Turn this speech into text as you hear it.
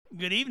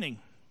Good evening.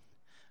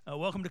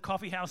 Welcome to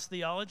Coffee House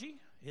Theology.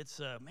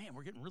 It's, man,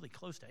 we're getting really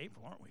close to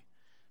April, aren't we?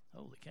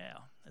 Holy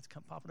cow. That's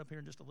popping up here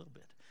in just a little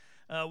bit.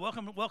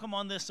 Welcome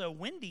on this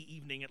windy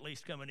evening, at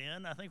least, coming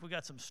in. I think we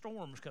got some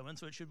storms coming,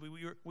 so it should be,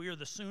 we are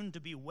the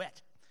soon-to-be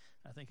wet,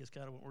 I think is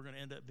kind of what we're going to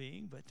end up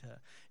being. But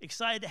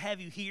excited to have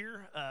you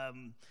here.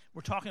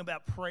 We're talking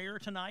about prayer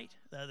tonight,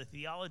 the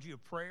theology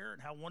of prayer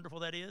and how wonderful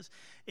that is.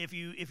 If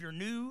you're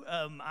new,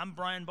 I'm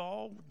Brian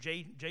Ball.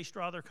 Jay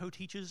Strother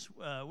co-teaches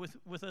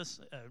with us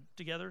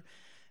together.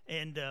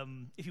 And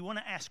if you want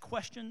to ask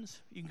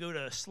questions, you can go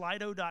to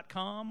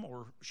slido.com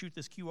or shoot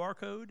this QR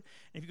code.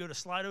 And if you go to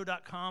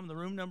slido.com, the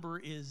room number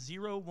is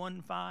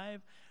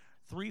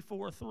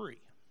 015343.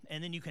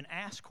 And then you can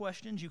ask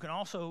questions. You can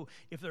also,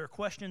 if there are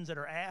questions that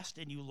are asked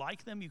and you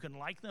like them, you can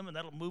like them, and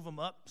that'll move them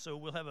up. So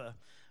we'll have a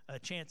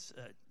chance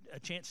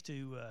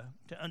to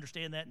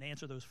understand that and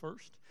answer those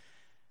first.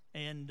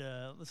 And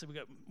let's see,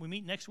 we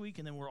meet next week,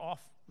 and then we're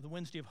off the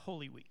Wednesday of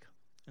Holy Week.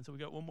 And so we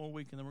got one more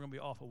week, and then we're going to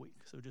be off a week.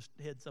 So just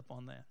heads up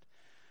on that.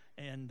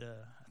 And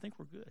I think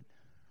we're good.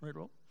 Right,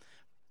 roll.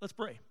 Let's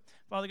pray.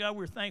 Father God,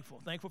 we're thankful.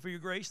 Thankful for your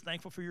grace.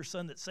 Thankful for your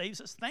Son that saves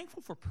us.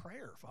 Thankful for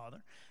prayer,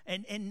 Father.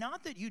 And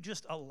not that you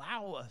just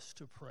allow us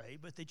to pray,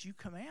 but that you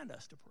command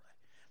us to pray.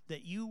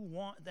 That you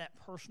want that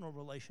personal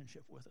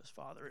relationship with us,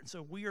 Father. And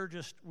so we're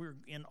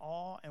in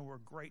awe and we're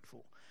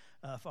grateful,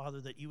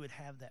 Father, that you would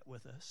have that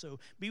with us. So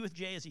be with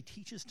Jay as he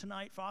teaches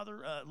tonight,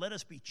 Father. Let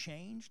us be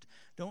changed.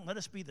 Don't let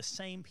us be the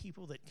same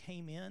people that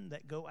came in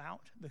that go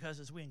out, because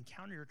as we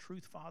encounter your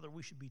truth, Father,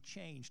 we should be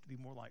changed to be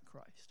more like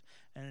Christ.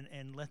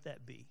 And let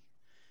that be.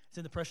 It's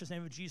in the precious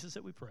name of Jesus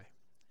that we pray.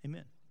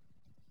 Amen.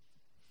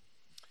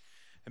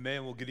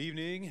 Amen. Well, good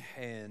evening,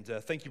 and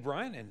thank you,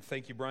 Brian, and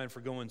thank you, Brian, for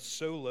going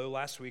solo.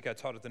 Last week, I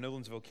taught at the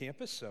Nolensville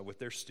campus with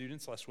their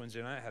students last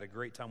Wednesday night. I had a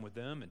great time with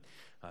them, and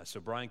so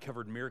Brian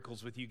covered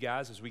miracles with you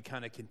guys as we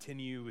kind of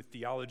continue with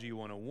Theology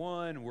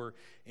 101. We're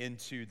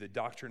into the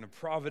doctrine of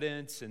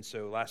providence, and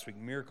so last week,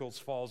 miracles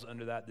falls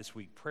under that. This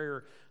week,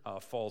 prayer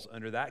falls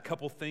under that. A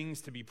couple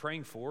things to be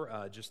praying for,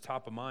 just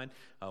top of mind.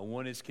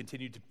 One is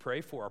continue to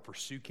pray for our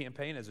Pursue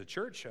campaign as a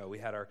church. We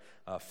had our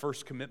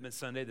first Commitment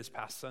Sunday this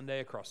past Sunday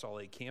across all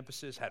 8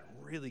 campuses. Had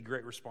really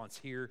great response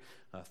here.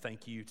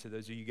 Thank you to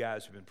those of you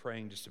guys who've been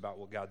praying just about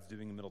what God's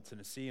doing in Middle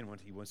Tennessee and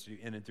what he wants to do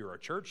in and through our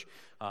church.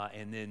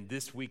 And then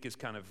this week is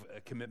kind of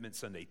a Commitment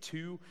Sunday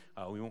 2.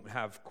 We won't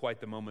have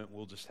quite the moment.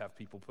 We'll just have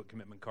people put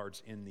commitment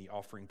cards in the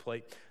offering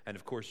plate. And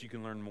of course, you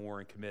can learn more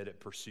and commit at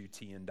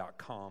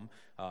pursuetn.com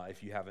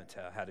if you haven't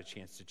had a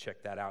chance to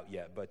check that out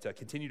yet. But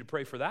continue to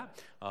pray for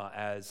that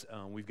as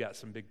we've got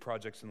some big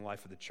projects in the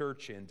life of the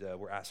church, and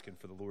we're asking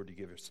for the Lord to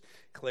give us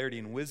clarity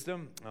and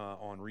wisdom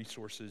on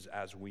resources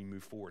as we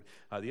move forward.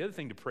 The other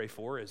thing to pray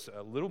for is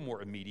a little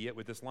more immediate.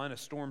 With this line of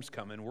storms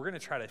coming, we're going to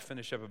try to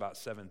finish up about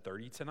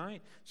 7:30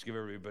 tonight. Just give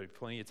everybody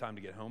plenty of time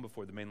to get home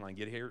before the main line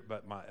gets here.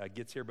 But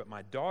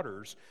my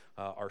daughters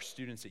are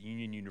students at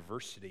Union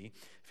University.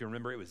 If you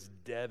remember, it was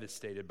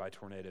devastated by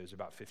tornadoes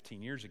about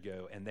 15 years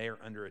ago, and they are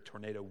under a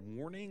tornado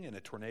warning, and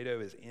a tornado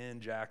is in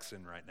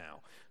Jackson right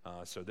now.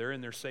 So they're in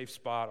their safe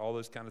spot, all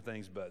those kind of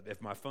things. But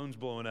if my phone's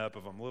blowing up,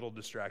 if I'm a little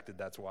distracted,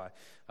 that's why.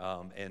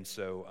 And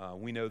so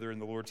we know they're in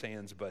the Lord's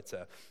hands, but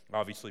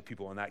obviously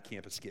people on that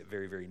campus get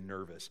very, very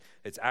nervous.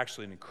 It's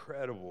actually an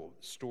incredible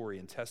story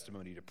and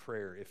testimony to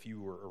prayer if you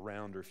were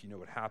around or if you know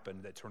what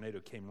happened. That tornado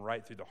came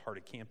right through the heart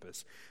of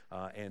campus,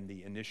 and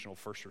the initial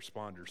first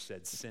responders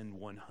said, send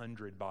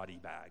 100 body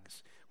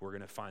bags. We're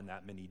going to find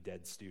that many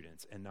dead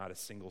students, and not a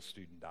single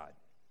student died.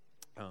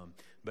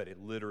 But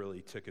it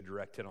literally took a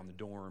direct hit on the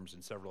dorms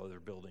and several other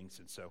buildings,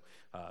 and so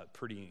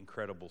pretty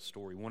incredible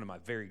story. One of my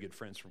very good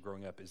friends from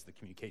growing up is the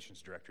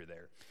communications director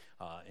there,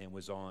 and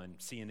was on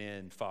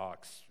CNN,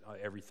 Fox,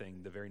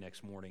 everything the very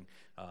next morning,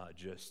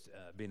 just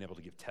being able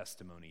to give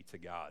testimony to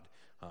God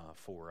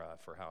for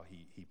how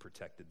he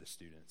protected the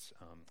students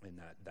in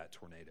that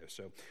tornado.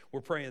 So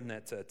we're praying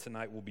that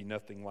tonight will be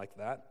nothing like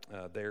that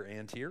there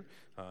and here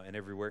and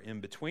everywhere in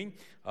between.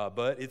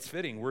 But it's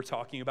fitting. We're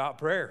talking about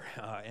prayer,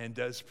 and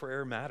does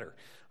prayer matter?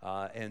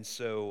 And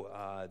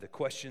so the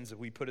questions that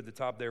we put at the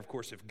top there, of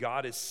course, if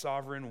God is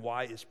sovereign,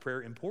 why is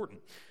prayer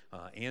important?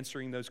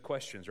 Answering those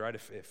questions, right?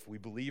 If we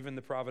believe in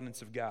the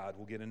providence of God,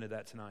 we'll get into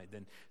that tonight,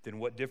 then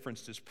what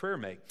difference does prayer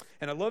make?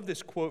 And I love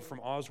this quote from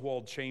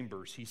Oswald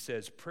Chambers. He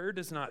says, prayer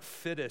does not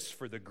fit us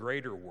for the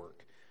greater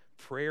work.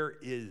 Prayer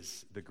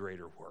is the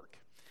greater work.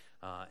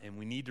 And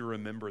we need to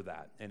remember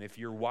that. And if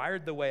you're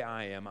wired the way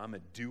I am, I'm a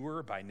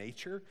doer by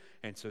nature.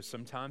 And so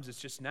sometimes it's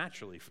just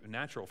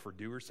natural for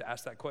doers to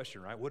ask that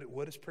question, right?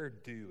 What does prayer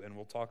do? And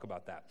we'll talk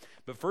about that.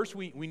 But first,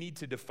 we need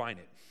to define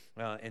it.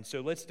 And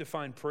so let's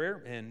define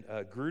prayer. And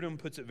Grudem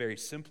puts it very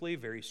simply,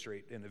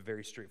 in a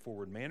very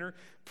straightforward manner.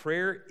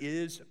 Prayer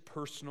is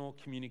personal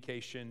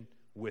communication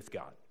with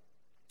God.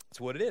 It's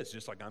what it is,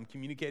 just like I'm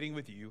communicating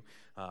with you,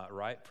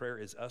 right? Prayer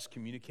is us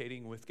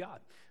communicating with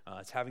God.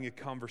 It's having a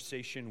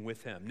conversation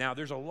with him. Now,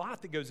 there's a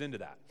lot that goes into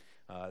that.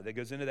 that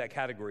goes into that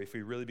category if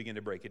we really begin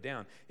to break it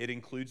down. It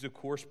includes, of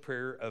course,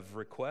 prayers of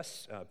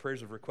requests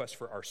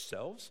for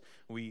ourselves.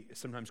 We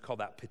sometimes call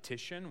that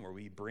petition, where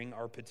we bring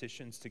our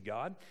petitions to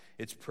God.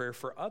 It's prayer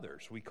for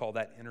others. We call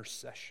that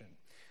intercession.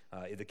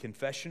 The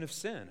confession of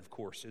sin, of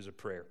course, is a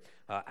prayer.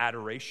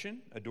 Adoration,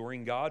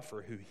 adoring God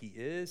for who he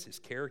is, his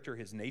character,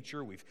 his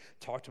nature. We've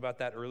talked about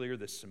that earlier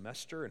this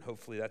semester, and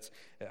hopefully that's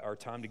our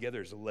time together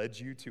has led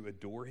you to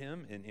adore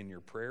him in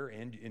your prayer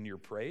and in your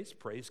praise.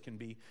 Praise can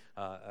be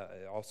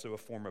also a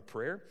form of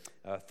prayer.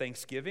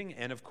 Thanksgiving,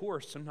 and of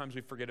course, sometimes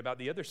we forget about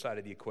the other side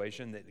of the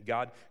equation, that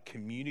God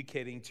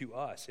communicating to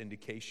us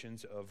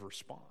indications of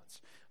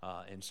response.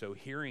 And so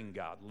hearing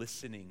God,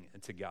 listening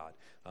to God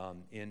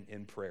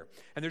in prayer.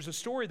 And there's a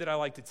story that I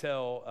like to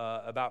tell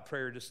about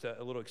prayer, just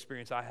a little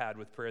experience I had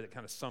with prayer that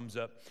kind of sums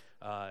up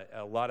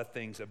a lot of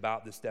things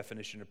about this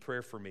definition of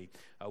prayer for me.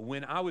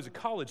 When I was a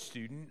college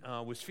student,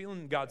 was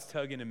feeling God's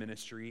tug into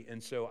ministry,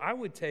 and so I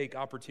would take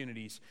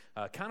opportunities,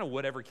 kind of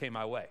whatever came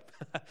my way.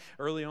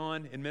 Early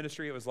on in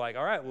ministry, it was like,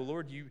 all right, well,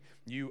 Lord,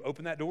 you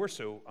open that door,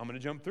 so I'm going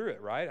to jump through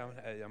it, right?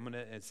 I'm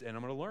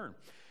going to learn.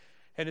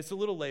 And it's a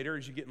little later,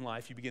 as you get in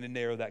life, you begin to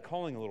narrow that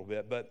calling a little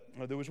bit. But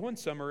there was one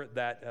summer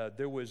that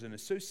there was an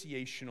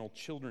associational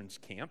children's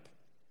camp,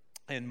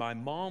 and my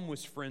mom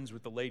was friends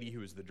with the lady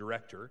who was the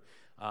director.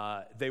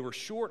 They were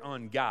short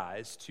on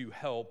guys to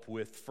help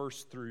with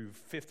 1st through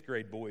 5th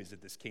grade boys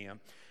at this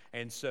camp.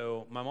 And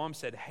so my mom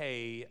said,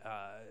 hey,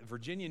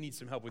 Virginia needs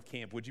some help with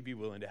camp. Would you be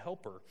willing to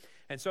help her?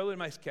 And so I looked at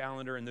my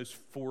calendar, and those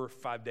 4 or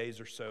 5 days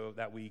or so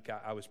that week,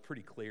 I was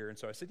pretty clear. And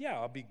so I said, yeah,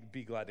 I'll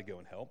be glad to go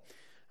and help.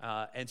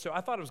 And so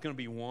I thought it was going to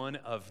be one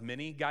of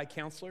many guy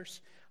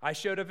counselors. I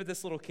showed up at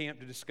this little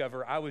camp to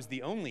discover I was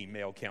the only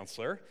male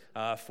counselor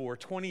for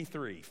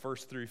 23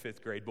 1st through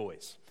 5th grade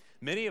boys,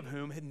 many of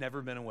whom had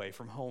never been away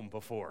from home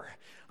before.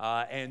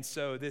 And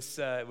so this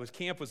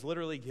camp was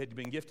literally, had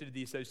been gifted to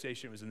the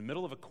association. It was in the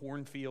middle of a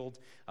cornfield.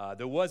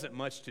 There wasn't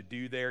much to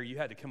do there. You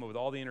had to come up with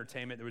all the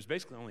entertainment. There was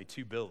basically only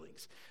 2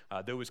 buildings.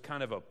 There was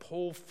kind of a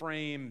pole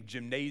frame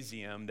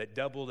gymnasium that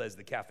doubled as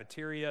the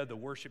cafeteria, the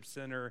worship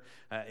center,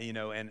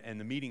 and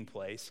the meeting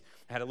place.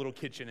 It had a little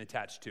kitchen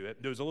attached to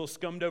it. There was a little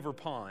scummed over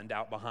pond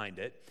out behind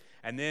it.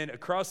 And then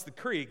across the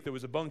creek, there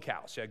was a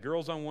bunkhouse. You had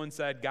girls on one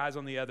side, guys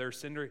on the other,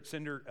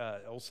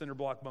 old cinder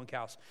block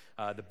bunkhouse.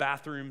 The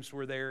bathrooms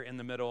were there in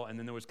the middle, and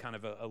then there was kind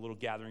of a little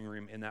gathering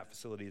room in that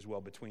facility as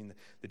well between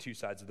the 2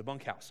 sides of the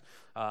bunkhouse.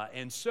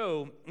 And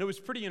so it was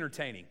pretty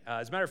entertaining.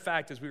 As a matter of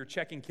fact, as we were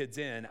checking kids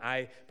in,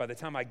 by the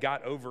time I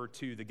got over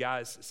to the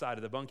guys' side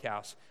of the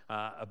bunkhouse,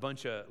 a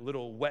bunch of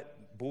little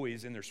wet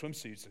boys in their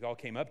swimsuits all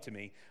came up to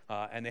me,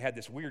 and they had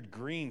this weird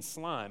green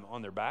slime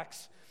on their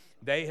backs.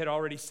 They had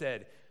already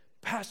said,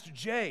 Pastor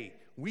Jay,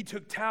 we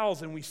took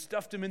towels and we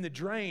stuffed them in the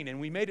drain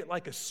and we made it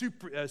like a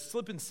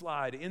slip and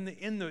slide in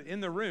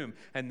the room,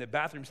 and the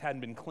bathrooms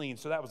hadn't been cleaned,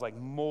 so that was like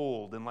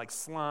mold and like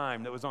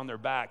slime that was on their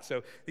back.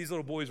 So these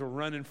little boys were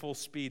running full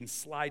speed and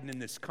sliding in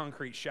this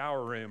concrete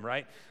shower room,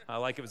 right?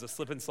 Like it was a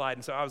slip and slide.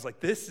 And so I was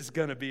like, this is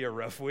going to be a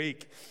rough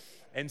week.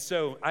 And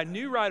so I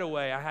knew right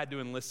away I had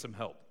to enlist some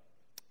help.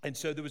 And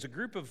so there was a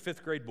group of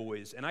 5th grade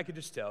boys, and I could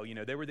just tell,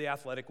 they were the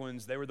athletic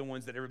ones. They were the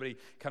ones that everybody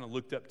kind of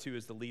looked up to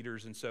as the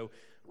leaders. And so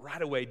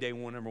right away, day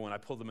one, number one, I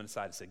pulled them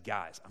aside and said,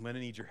 guys, I'm going to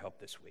need your help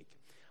this week.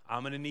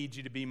 I'm going to need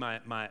you to be my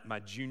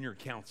junior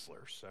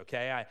counselors,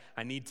 okay?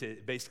 I need to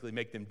basically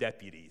make them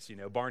deputies,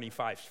 Barney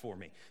Fifes for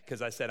me.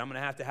 Because I said, I'm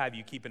going to have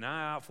you keep an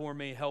eye out for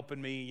me,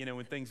 helping me,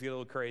 when things get a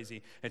little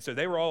crazy. And so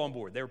they were all on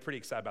board. They were pretty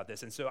excited about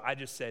this. And so I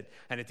just said,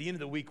 and at the end of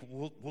the week,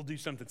 we'll do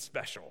something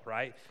special,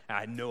 right?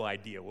 I had no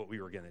idea what we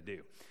were going to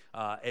do.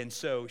 And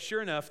so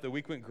sure enough, the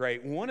week went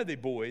great. One of the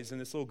boys in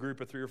this little group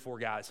of 3 or 4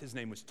 guys, his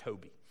name was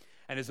Toby.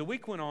 And as the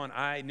week went on,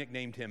 I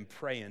nicknamed him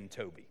Prayin'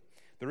 Toby.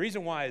 The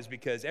reason why is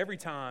because every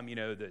time,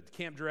 the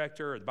camp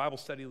director or the Bible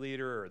study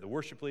leader or the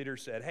worship leader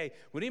said, hey,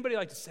 would anybody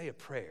like to say a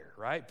prayer,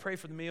 right? Pray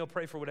for the meal,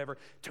 pray for whatever.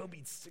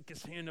 Toby'd stick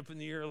his hand up in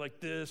the air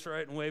like this,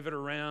 right, and wave it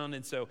around.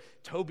 And so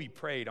Toby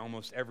prayed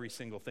almost every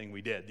single thing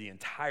we did the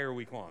entire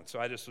week long. So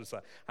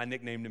I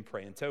nicknamed him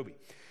Prayin' Toby.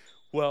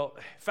 Well,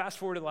 fast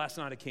forward to last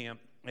night at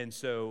camp. And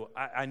so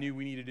I knew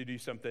we needed to do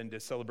something to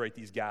celebrate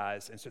these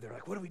guys. And so they're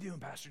like, what are we doing,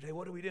 Pastor Jay?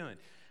 What are we doing?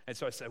 And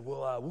so I said,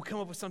 well, we'll come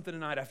up with something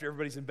tonight after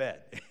everybody's in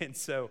bed. And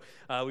so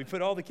we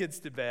put all the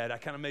kids to bed. I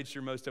kind of made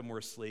sure most of them were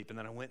asleep. And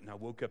then I went and I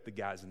woke up the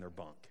guys in their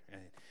bunk.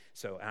 And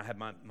so I had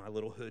my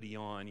little hoodie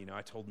on.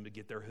 I told them to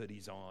get their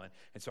hoodies on.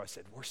 And so I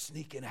said, we're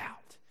sneaking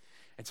out.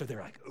 And so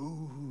they're like,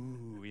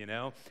 ooh,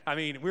 I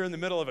mean, we're in the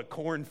middle of a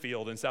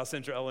cornfield in South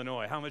Central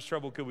Illinois. How much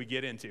trouble could we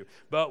get into?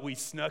 But we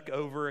snuck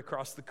over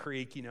across the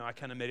creek. I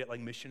kind of made it like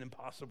Mission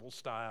Impossible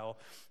style.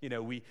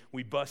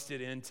 We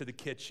busted into the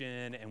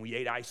kitchen and we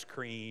ate ice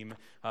cream.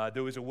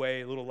 There was a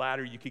little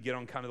ladder you could get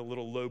on kind of the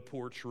little low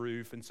porch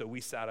roof. And so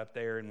we sat up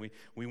there and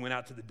we went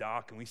out to the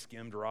dock and we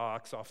skimmed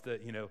rocks off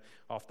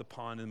the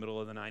pond in the middle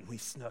of the night. And we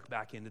snuck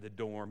back into the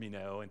dorm,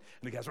 and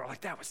the guys were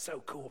like, that was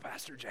so cool,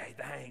 Pastor Jay,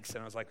 thanks. And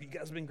I was like, you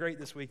guys have been great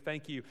this week,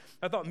 thank you.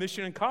 I thought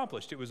mission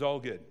accomplished, it was all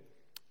good.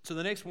 So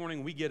the next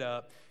morning we get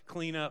up,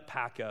 clean up,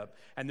 pack up,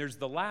 and there's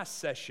the last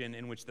session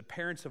in which the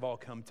parents have all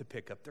come to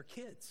pick up their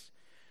kids.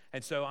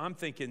 And so I'm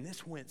thinking,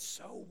 this went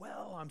so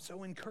well. I'm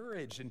so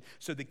encouraged. And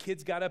so the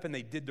kids got up and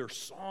they did their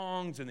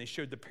songs and they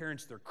showed the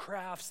parents their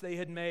crafts they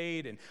had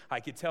made. And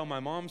I could tell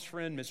my mom's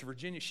friend, Miss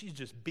Virginia, she's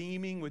just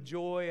beaming with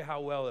joy how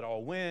well it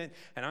all went.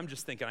 And I'm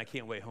just thinking, I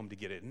can't wait home to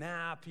get a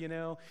nap, you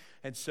know.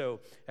 And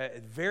so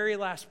very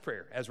last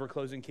prayer as we're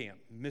closing camp,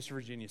 Miss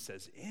Virginia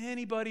says,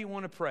 anybody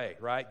want to pray,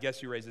 right? Guess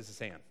who raises his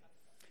hand?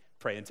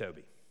 Praying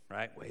Toby,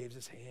 right? Waves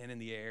his hand in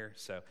the air.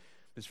 So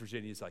Miss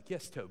Virginia's like,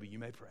 yes, Toby, you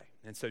may pray.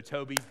 And so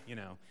Toby,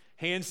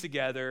 hands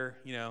together,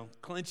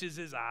 clenches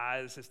his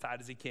eyes as tight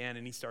as he can,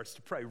 and he starts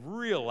to pray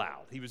real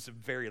loud. He was a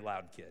very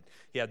loud kid.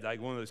 He had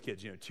like one of those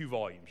kids, 2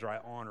 volumes,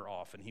 right, on or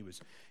off, and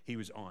he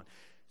was on.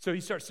 So he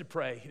starts to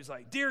pray. He was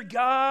like, dear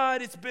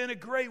God, it's been a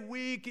great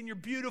week in your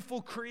beautiful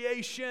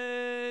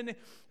creation,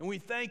 and we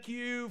thank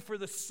you for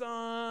the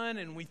sun,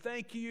 and we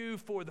thank you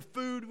for the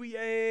food we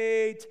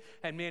ate.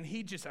 And man,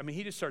 he just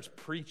starts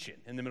preaching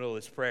in the middle of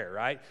this prayer,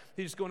 right?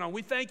 He's just going on,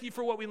 we thank you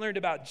for what we learned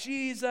about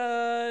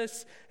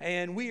Jesus,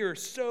 and we are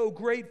so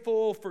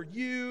grateful for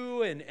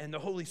you and the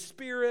Holy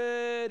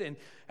Spirit.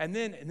 And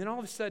then all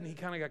of a sudden, he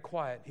kind of got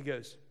quiet. He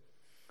goes,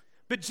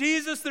 but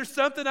Jesus, there's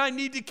something I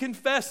need to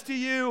confess to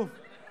you.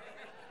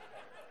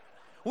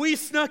 We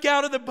snuck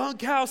out of the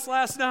bunkhouse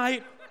last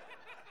night,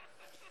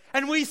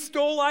 and we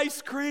stole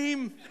ice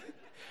cream.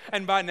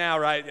 And by now,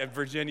 right,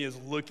 Virginia's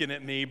looking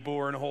at me,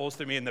 boring holes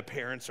to me, and the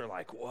parents are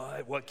like,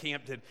 what? What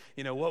camp did,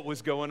 what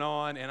was going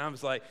on? And I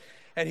was like,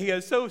 and he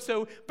goes,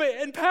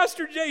 and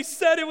Pastor Jay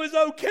said it was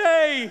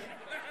okay.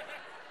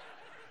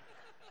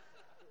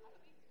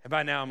 And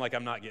by now, I'm like,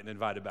 I'm not getting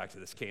invited back to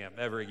this camp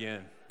ever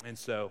again. And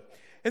so,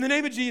 in the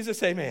name of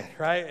Jesus, amen,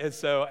 right? And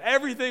so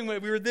everything, we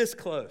were this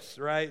close,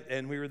 right?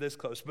 And we were this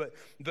close. But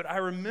I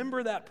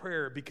remember that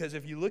prayer because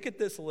if you look at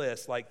this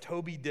list, like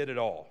Toby did it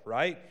all,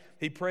 right?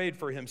 He prayed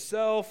for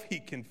himself. He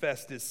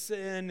confessed his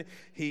sin.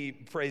 He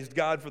praised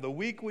God for the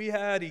week we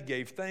had. He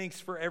gave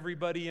thanks for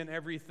everybody and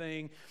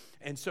everything.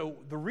 And so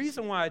the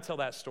reason why I tell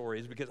that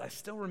story is because I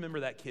still remember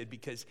that kid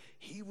because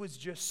he was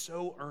just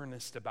so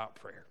earnest about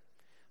prayer.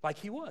 Like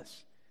he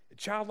was.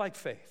 Childlike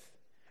faith.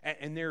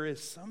 And there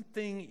is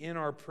something in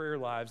our prayer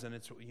lives, and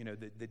it's,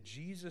 that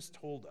Jesus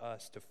told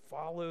us to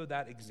follow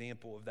that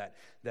example of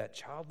that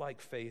childlike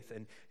faith.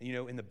 And,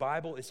 in the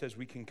Bible, it says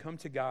we can come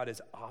to God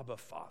as Abba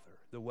Father,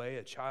 the way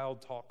a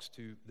child talks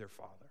to their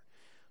father.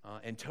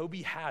 And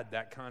Toby had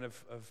that kind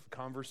of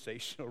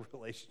conversational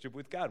relationship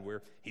with God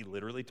where he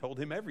literally told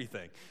him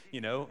everything,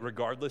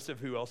 regardless of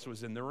who else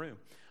was in the room.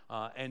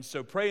 And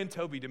so praying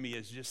Toby to me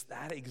is just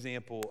that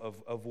example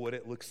of what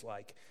it looks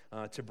like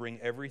to bring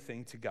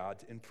everything to God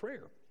in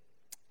prayer.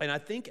 And I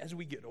think as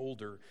we get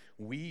older,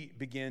 we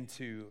begin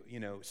to,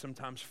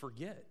 sometimes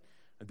forget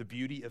the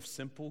beauty of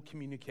simple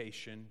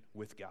communication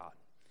with God.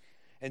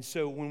 And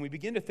so when we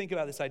begin to think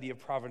about this idea of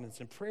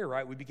providence and prayer,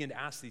 right, we begin to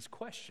ask these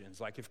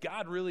questions. Like if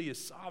God really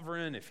is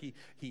sovereign, if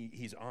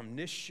he's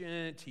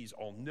omniscient, he's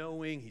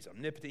all-knowing, he's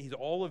omnipotent, he's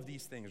all of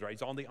these things, right?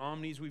 He's all the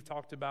omnis we've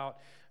talked about.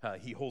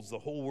 He holds the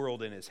whole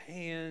world in his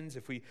hands.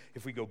 If we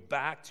go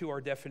back to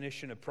our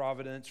definition of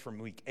providence from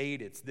week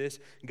 8, it's this: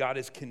 God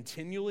is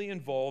continually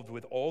involved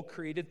with all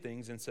created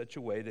things in such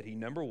a way that he,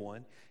 number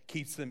one,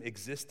 keeps them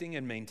existing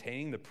and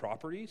maintaining the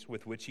properties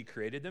with which he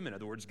created them. In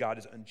other words, God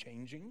is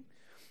unchanging.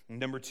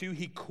 Number two,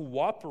 he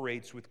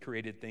cooperates with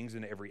created things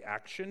in every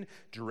action,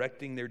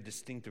 directing their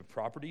distinctive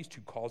properties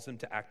to cause them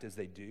to act as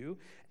they do.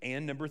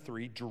 And number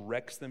three,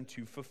 directs them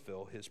to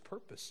fulfill his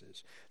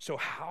purposes. So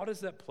how does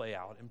that play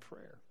out in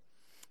prayer?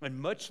 And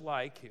much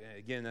like,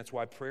 again, that's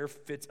why prayer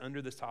fits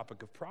under this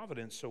topic of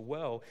providence so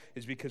well,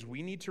 is because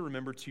we need to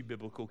remember 2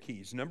 biblical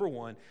keys. Number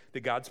one,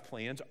 that God's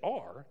plans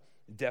are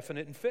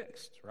definite and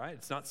fixed, right?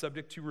 It's not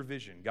subject to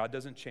revision. God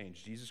doesn't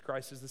change. Jesus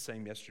Christ is the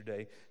same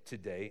yesterday,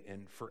 today,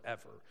 and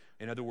forever.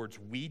 In other words,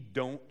 we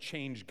don't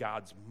change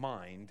God's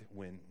mind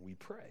when we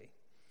pray.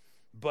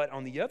 But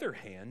on the other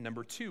hand,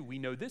 number two, we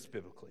know this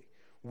biblically.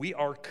 We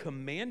are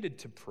commanded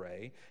to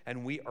pray,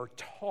 and we are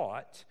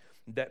taught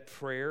that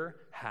prayer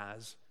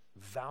has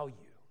value.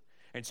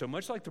 And so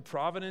much like the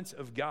providence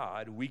of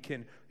God, we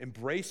can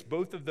embrace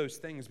both of those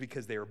things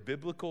because they are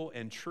biblical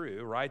and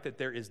true, right? That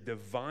there is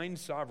divine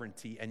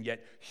sovereignty and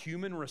yet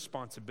human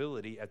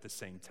responsibility at the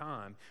same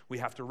time. We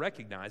have to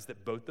recognize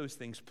that both those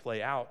things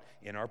play out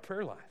in our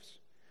prayer lives.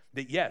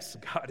 That yes,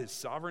 God is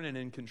sovereign and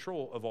in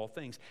control of all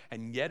things,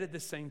 and yet at the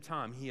same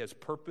time, he has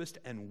purposed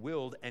and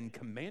willed and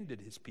commanded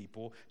his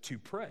people to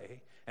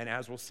pray. And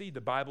as we'll see,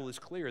 the Bible is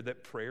clear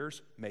that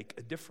prayers make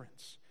a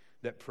difference,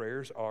 that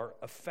prayers are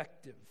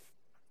effective.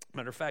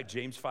 Matter of fact,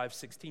 James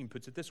 5:16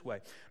 puts it this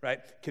way,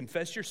 right?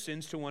 Confess your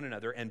sins to one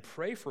another and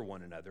pray for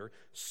one another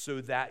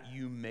so that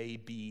you may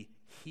be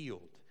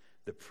healed.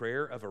 The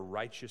prayer of a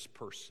righteous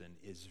person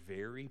is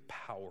very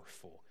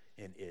powerful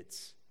in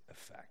its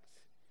effect.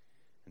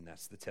 And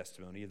that's the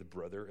testimony of the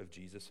brother of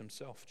Jesus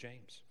himself,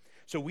 James.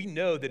 So we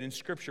know that in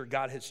Scripture,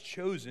 God has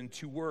chosen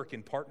to work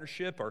in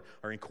partnership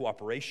or in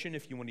cooperation,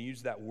 if you want to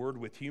use that word,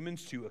 with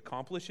humans to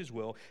accomplish his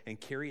will and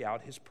carry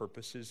out his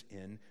purposes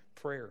in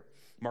prayer.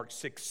 Mark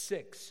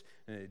 6:6,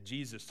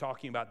 Jesus,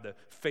 talking about the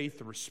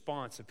faith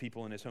response of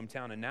people in his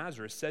hometown in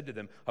Nazareth, said to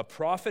them, "A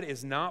prophet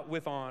is not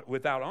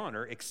without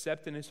honor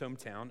except in his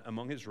hometown,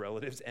 among his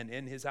relatives, and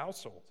in his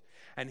household."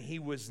 And he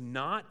was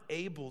not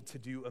able to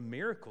do a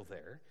miracle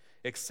there,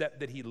 except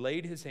that he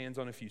laid his hands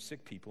on a few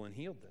sick people and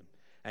healed them.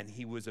 And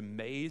he was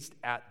amazed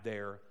at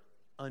their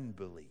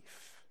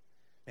unbelief.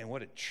 And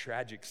what a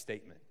tragic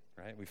statement,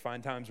 right? We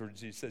find times where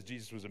Jesus says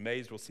Jesus was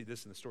amazed. We'll see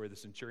this in the story of the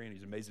centurion.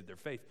 He's amazed at their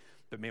faith.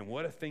 But man,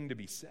 what a thing to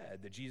be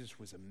said, that Jesus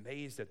was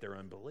amazed at their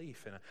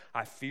unbelief. And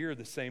I fear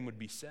the same would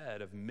be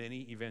said of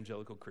many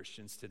evangelical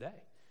Christians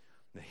today.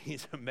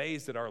 He's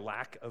amazed at our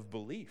lack of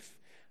belief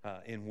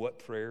in what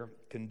prayer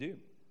can do.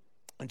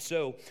 And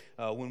so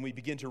when we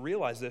begin to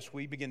realize this,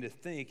 we begin to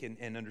think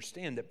and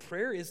understand that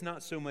prayer is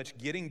not so much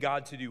getting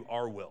God to do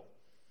our will.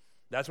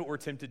 That's what we're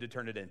tempted to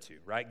turn it into,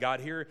 right? God,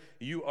 here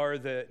you are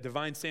the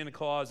divine Santa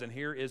Claus, and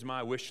here is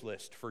my wish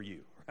list for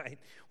you, right?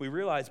 We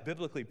realize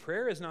biblically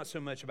prayer is not so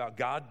much about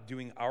God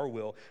doing our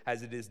will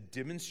as it is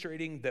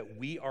demonstrating that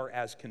we are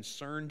as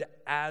concerned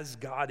as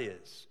God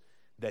is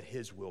that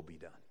his will be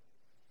done,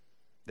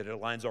 that it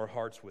aligns our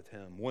hearts with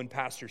him. One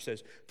pastor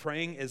says,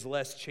 praying is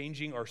less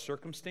changing our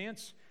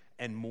circumstance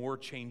and more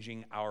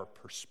changing our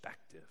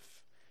perspective,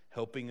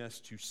 helping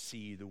us to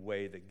see the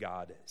way that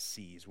God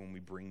sees when we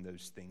bring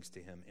those things to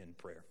him in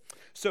prayer.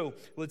 So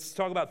let's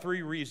talk about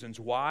 3 reasons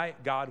why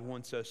God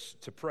wants us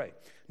to pray.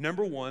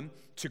 Number 1,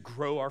 to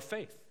grow our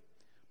faith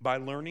by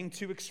learning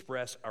to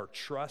express our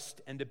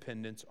trust and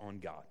dependence on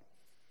God.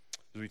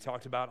 As we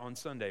talked about on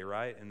Sunday,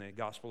 right, in the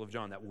Gospel of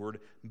John, that word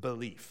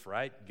belief,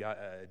 right?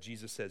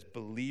 Jesus says,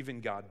 believe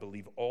in God,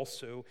 believe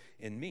also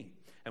in me.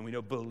 And we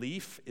know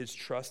belief is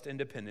trust and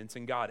dependence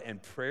in God.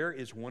 And prayer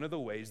is one of the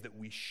ways that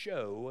we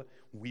show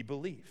we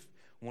believe,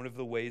 one of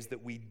the ways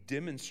that we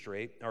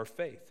demonstrate our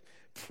faith.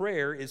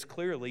 Prayer is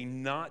clearly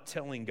not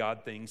telling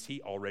God things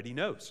he already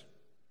knows.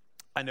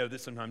 I know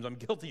that sometimes I'm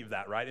guilty of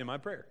that, right, in my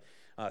prayer.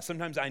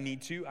 Sometimes I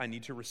need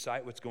to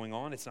recite what's going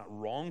on. It's not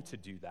wrong to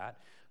do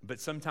that. But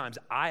sometimes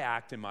I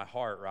act in my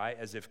heart, right,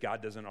 as if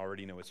God doesn't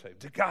already know his faith.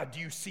 God, do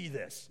you see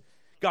this?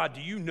 God,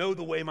 do you know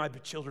the way my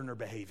children are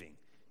behaving?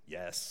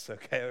 Yes,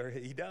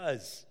 okay, he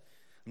does.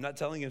 I'm not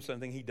telling him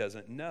something he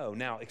doesn't know.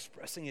 Now,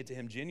 expressing it to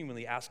him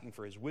genuinely, asking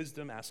for his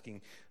wisdom,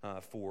 asking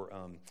for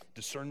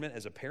discernment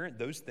as a parent,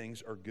 those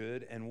things are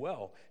good and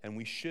well, and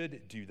we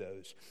should do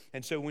those.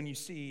 And so when you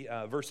see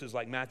verses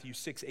like Matthew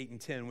 6, 8,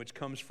 and 10, which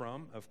comes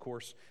from, of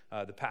course,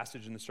 the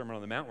passage in the Sermon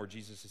on the Mount where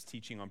Jesus is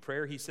teaching on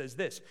prayer, he says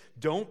this,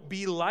 don't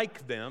be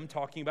like them,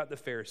 talking about the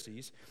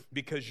Pharisees,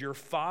 because your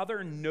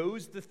Father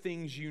knows the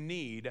things you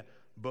need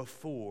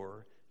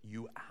before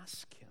you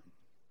ask him.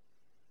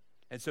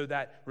 And so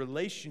that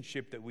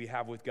relationship that we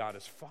have with God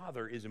as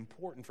Father is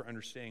important for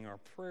understanding our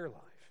prayer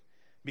life.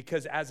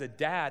 Because as a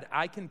dad,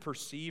 I can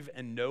perceive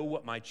and know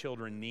what my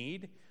children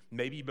need,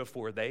 maybe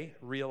before they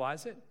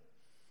realize it.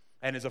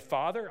 And as a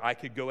father, I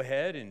could go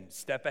ahead and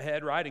step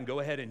ahead, right, and go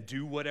ahead and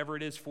do whatever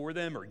it is for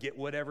them or get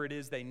whatever it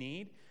is they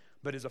need.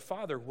 But as a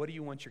father, what do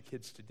you want your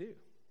kids to do?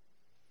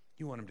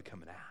 You want them to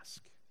come and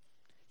ask.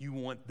 You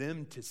want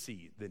them to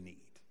see the need.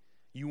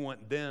 You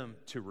want them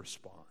to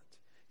respond.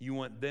 You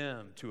want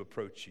them to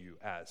approach you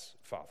as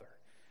Father.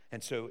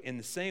 And so in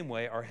the same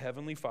way, our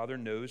Heavenly Father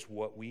knows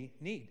what we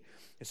need.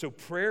 And so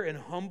prayer and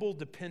humble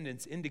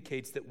dependence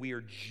indicates that we are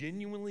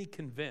genuinely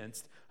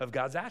convinced of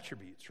God's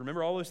attributes.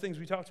 Remember all those things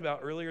we talked about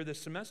earlier this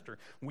semester.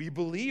 We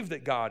believe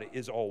that God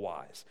is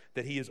all-wise,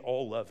 that he is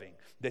all-loving,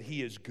 that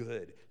he is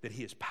good, that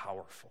he is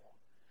powerful.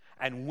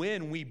 And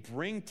when we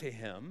bring to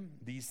him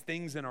these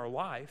things in our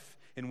life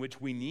in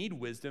which we need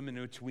wisdom, in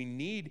which we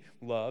need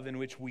love, in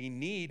which we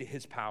need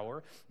his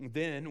power,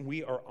 then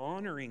we are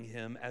honoring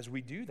him as we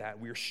do that.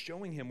 We are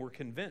showing him we're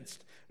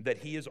convinced that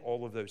he is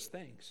all of those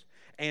things.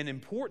 And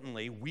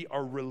importantly, we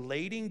are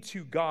relating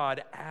to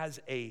God as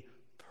a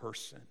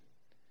person,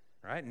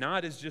 right?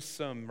 Not as just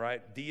some,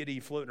 right, deity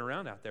floating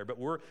around out there, but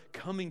we're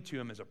coming to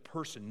him as a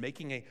person,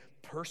 making a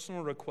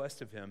personal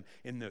request of him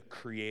in the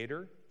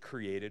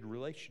creator-created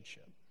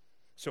relationship.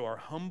 So our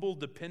humble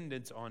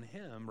dependence on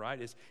him,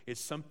 right, is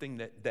something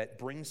that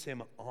brings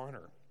him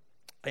honor,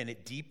 and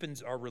it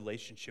deepens our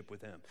relationship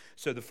with him.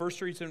 So the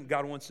first reason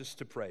God wants us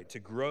to pray, to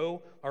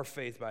grow our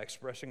faith by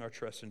expressing our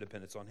trust and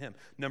dependence on him.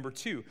 Number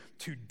 2,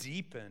 to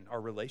deepen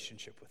our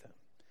relationship with him,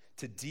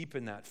 to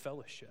deepen that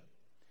fellowship.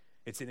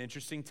 It's an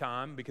interesting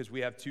time because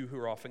we have 2 who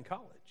are off in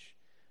college.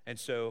 And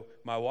so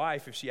my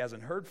wife, if she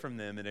hasn't heard from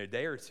them in a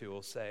day or 2,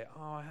 will say,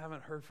 oh, I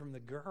haven't heard from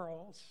the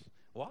girls.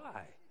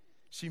 Why?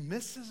 She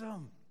misses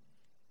them.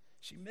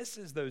 She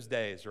misses those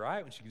days,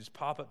 right? When she can just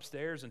pop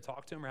upstairs and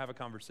talk to him or have a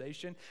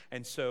conversation.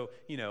 And so,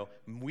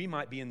 we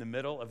might be in the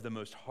middle of the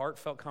most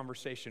heartfelt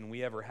conversation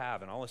we ever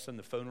have. And all of a sudden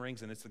the phone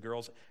rings and it's the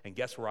girls. And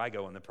guess where I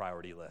go on the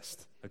priority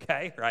list?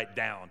 Okay? Right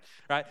down.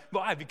 Right?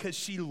 Why? Because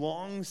she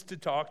longs to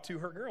talk to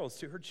her girls,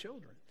 to her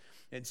children.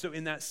 And so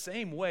in that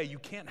same way, you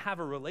can't have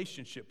a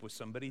relationship with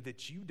somebody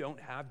that you don't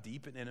have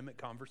deep and intimate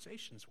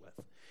conversations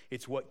with.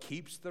 It's what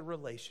keeps the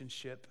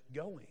relationship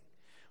going.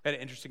 I had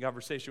an interesting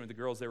conversation with the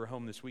girls. They were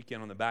home this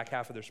weekend on the back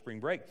half of their spring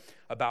break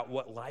about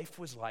what life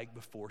was like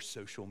before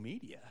social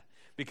media.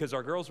 Because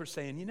our girls were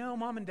saying, you know,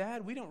 Mom and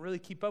Dad, we don't really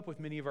keep up with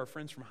many of our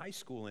friends from high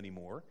school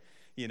anymore,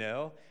 you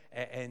know.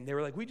 And they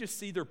were like, we just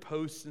see their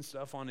posts and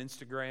stuff on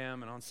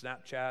Instagram and on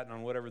Snapchat and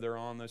on whatever they're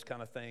on, those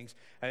kind of things.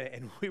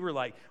 And we were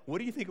like, what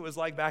do you think it was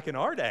like back in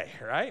our day,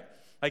 right?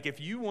 Like if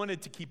you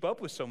wanted to keep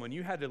up with someone,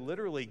 you had to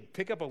literally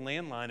pick up a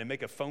landline and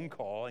make a phone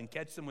call and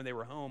catch them when they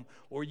were home,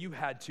 or you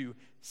had to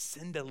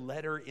send a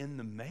letter in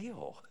the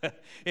mail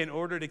in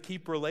order to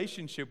keep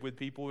relationship with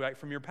people right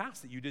from your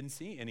past that you didn't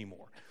see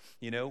anymore.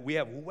 You know, we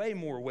have way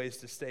more ways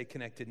to stay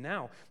connected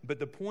now, but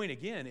the point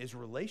again is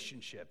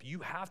relationship. You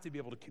have to be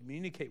able to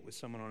communicate with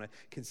someone on a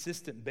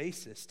consistent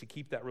basis to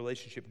keep that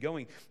relationship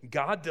going.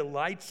 God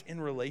delights in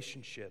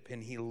relationship,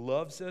 and he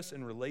loves us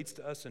and relates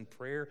to us in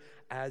prayer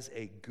as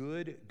a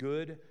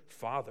good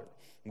Father.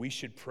 We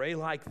should pray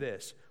like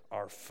this: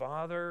 Our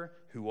Father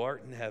who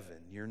art in heaven,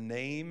 your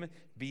name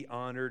be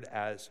honored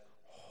as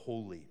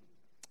holy.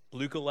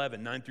 Luke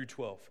 11, 9 through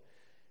 12.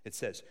 It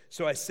says,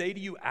 so I say to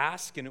you,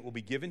 ask and it will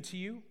be given to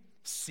you.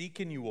 Seek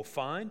and you will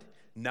find.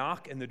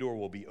 Knock and the door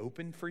will be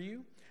opened for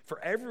you. For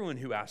everyone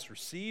who asks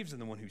receives,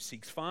 and the one who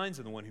seeks finds,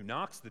 and the one who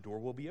knocks, the door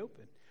will be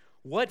open.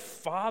 What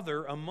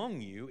father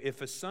among you,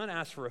 if a son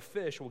asks for a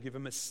fish, will give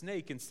him a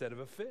snake instead of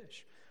a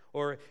fish?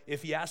 Or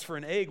if he asks for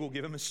an egg, will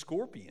give him a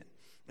scorpion?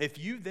 If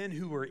you then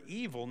who are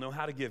evil know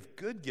how to give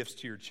good gifts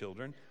to your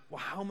children, well,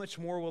 how much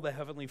more will the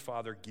Heavenly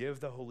Father give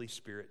the Holy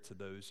Spirit to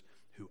those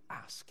who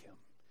ask him?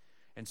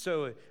 And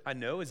so I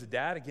know as a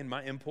dad, again,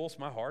 my impulse,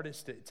 my heart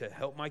is to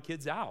help my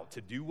kids out,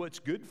 to do what's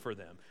good for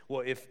them.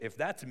 Well, if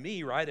that's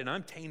me, right, and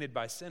I'm tainted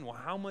by sin, well,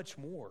 how much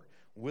more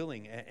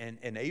willing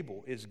and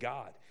able is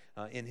God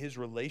in his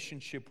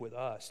relationship with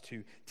us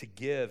to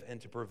give and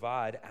to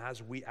provide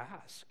as we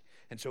ask?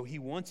 And so he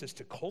wants us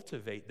to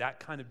cultivate that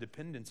kind of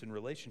dependence and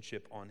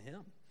relationship on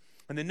him.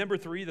 And then number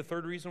 3, the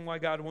third reason why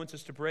God wants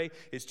us to pray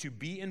is to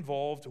be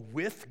involved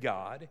with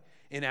God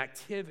in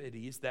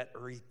activities that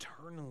are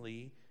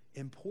eternally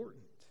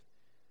important.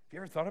 Have you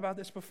ever thought about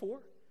this before?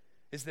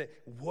 Is that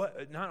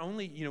what, not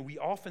only, you know, we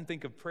often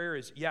think of prayer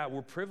as, yeah,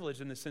 we're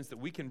privileged in the sense that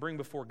we can bring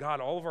before God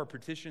all of our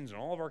petitions and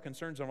all of our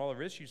concerns and all of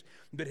our issues,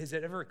 but has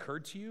it ever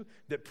occurred to you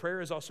that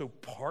prayer is also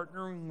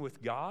partnering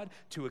with God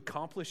to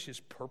accomplish his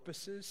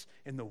purposes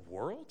in the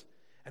world?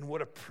 And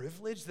what a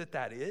privilege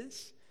that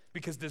is?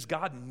 Because does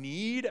God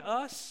need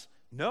us?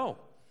 No.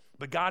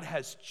 But God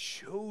has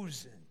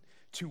chosen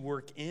to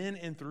work in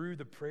and through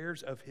the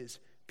prayers of his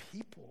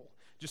people.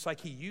 Just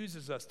like he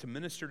uses us to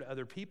minister to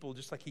other people,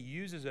 just like he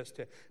uses us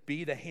to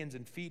be the hands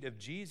and feet of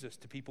Jesus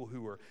to people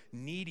who are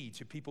needy,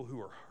 to people who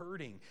are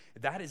hurting.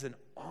 That is an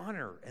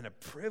honor and a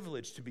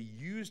privilege to be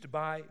used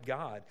by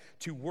God,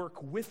 to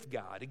work with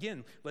God.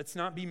 Again, let's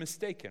not be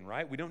mistaken,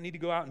 right? We don't need to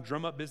go out and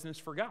drum up business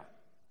for God.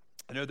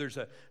 I know there's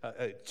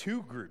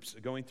two groups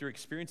going through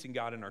experiencing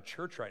God in our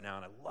church right now,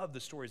 and I love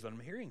the stories that I'm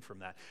hearing from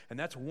that. And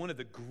that's one of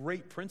the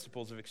great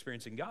principles of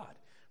experiencing God.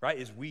 Right,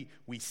 is we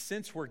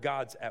sense where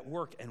God's at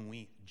work and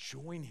we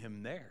join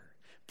him there.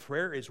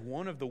 Prayer is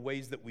one of the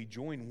ways that we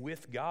join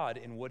with God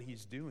in what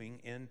he's doing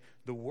in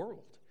the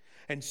world.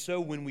 And so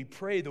when we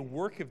pray, the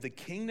work of the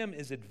kingdom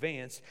is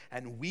advanced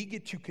and we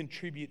get to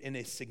contribute in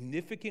a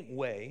significant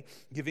way,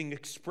 giving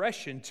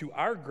expression to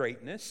our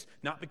greatness,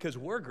 not because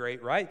we're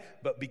great, right,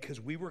 but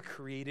because we were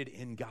created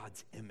in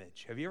God's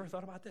image. Have you ever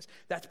thought about this?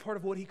 That's part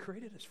of what he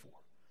created us for,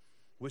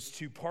 was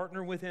to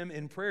partner with him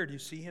in prayer to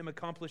see him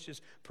accomplish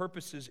his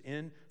purposes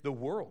in the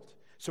world.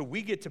 So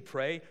we get to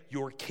pray,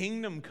 your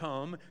kingdom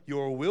come,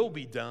 your will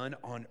be done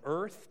on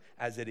earth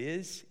as it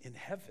is in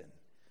heaven.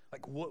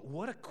 Like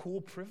what a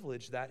cool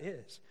privilege that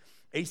is.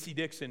 A.C.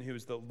 Dixon, who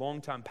is the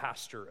longtime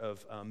pastor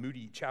of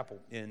Moody Chapel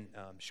in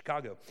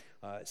Chicago,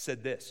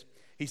 said this.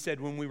 He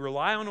said, when we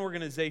rely on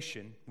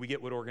organization, we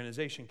get what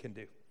organization can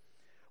do.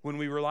 When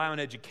we rely on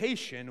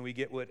education, we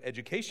get what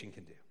education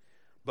can do.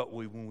 But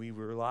when we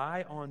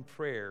rely on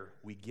prayer,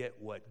 we get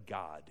what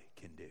God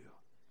can do.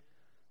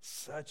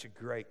 Such a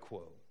great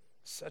quote.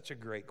 Such a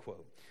great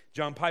quote.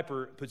 John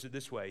Piper puts it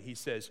this way. He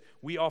says,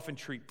 we often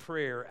treat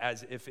prayer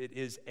as if it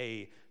is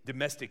a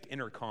domestic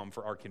intercom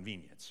for our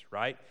convenience,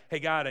 right? Hey,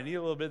 God, I need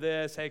a little bit of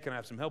this. Hey, can I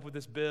have some help with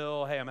this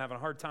bill? Hey, I'm having a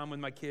hard time with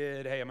my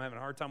kid. Hey, I'm having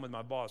a hard time with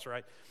my boss,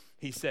 right?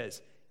 He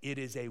says, it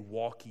is a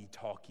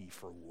walkie-talkie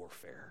for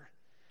warfare,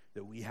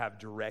 that we have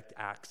direct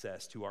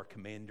access to our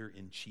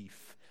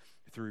commander-in-chief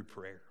through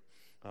prayer.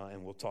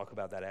 And we'll talk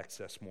about that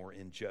access more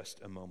in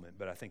just a moment.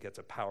 But I think that's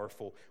a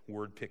powerful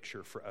word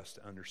picture for us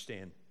to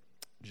understand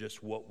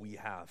just what we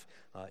have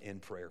in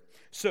prayer.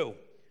 So,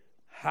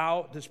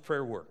 how does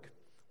prayer work?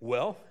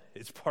 Well,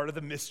 it's part of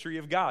the mystery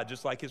of God,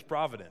 just like his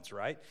providence,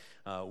 right?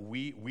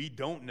 We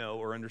don't know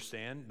or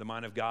understand the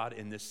mind of God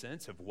in this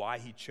sense of why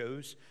he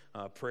chose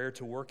prayer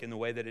to work in the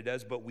way that it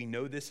does, but we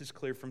know this is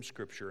clear from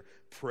Scripture.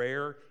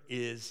 Prayer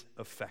is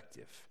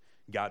effective.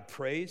 God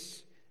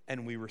prays,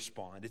 and we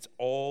respond. It's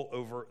all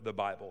over the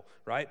Bible,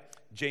 right?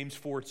 James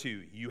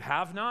 4:2, you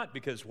have not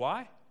because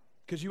why?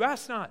 Because you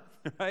ask not,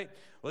 right?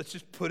 Let's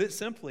just put it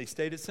simply,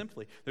 state it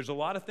simply. There's a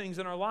lot of things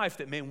in our life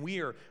that, man,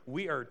 we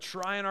are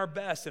trying our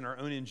best in our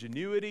own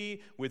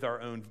ingenuity, with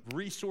our own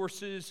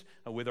resources,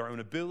 with our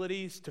own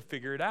abilities to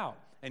figure it out.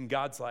 And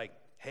God's like,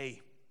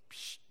 hey,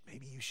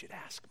 maybe you should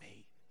ask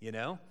me,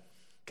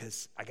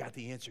 because I got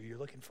the answer you're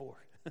looking for.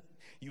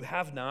 You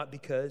have not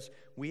because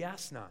we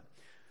ask not.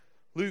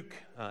 Luke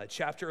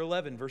chapter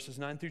 11, verses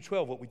 9 through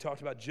 12, what we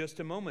talked about just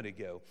a moment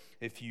ago.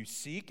 If you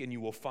seek and you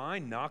will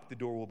find, knock, the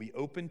door will be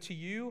open to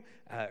you,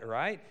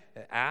 right?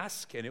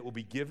 Ask and it will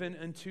be given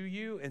unto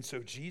you. And so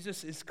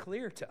Jesus is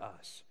clear to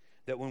us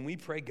that when we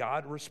pray,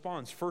 God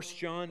responds. 1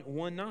 John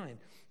 1:9,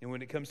 and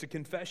when it comes to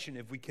confession,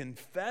 if we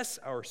confess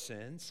our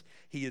sins,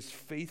 he is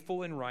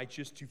faithful and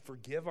righteous to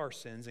forgive our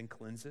sins and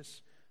cleanse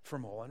us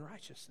from all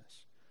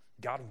unrighteousness.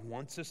 God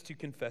wants us to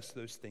confess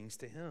those things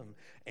to him,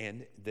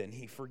 and then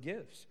he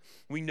forgives.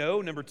 We know,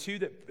 number 2,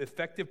 that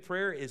effective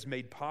prayer is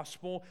made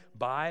possible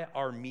by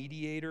our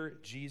mediator,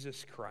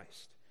 Jesus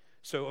Christ.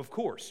 So, of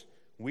course,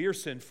 we are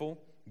sinful,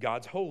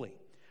 God's holy.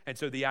 And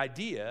so the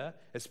idea,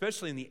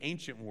 especially in the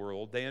ancient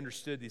world, they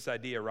understood this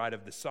idea, right,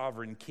 of the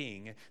sovereign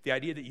king. The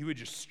idea that you would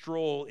just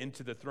stroll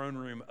into the throne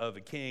room of a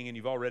king, and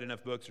you've all read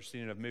enough books or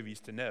seen enough movies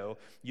to know,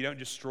 you don't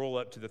just stroll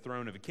up to the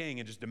throne of a king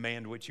and just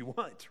demand what you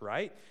want,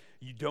 right?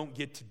 You don't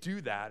get to do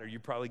that, or you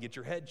probably get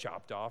your head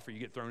chopped off, or you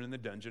get thrown in the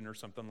dungeon or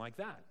something like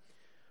that.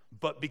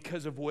 But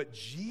because of what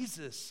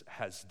Jesus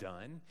has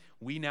done,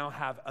 we now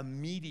have a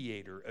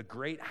mediator, a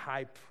great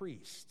high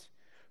priest,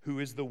 who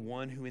is the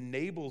one who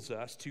enables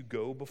us to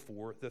go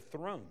before the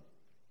throne.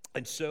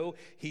 And so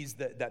he's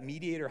that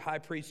mediator, high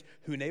priest,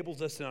 who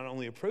enables us to not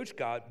only approach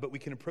God, but we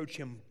can approach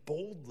him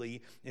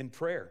boldly in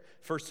prayer.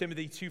 1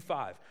 Timothy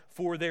 2:5,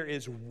 for there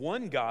is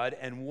one God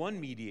and one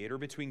mediator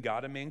between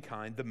God and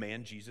mankind, the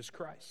man Jesus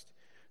Christ,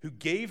 who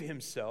gave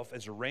himself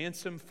as a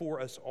ransom for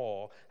us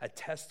all, a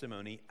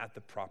testimony at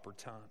the proper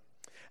time.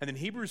 And then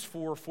Hebrews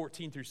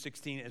 4:14 through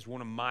 16 is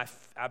one of my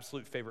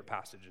absolute favorite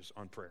passages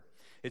on prayer.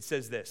 It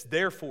says this,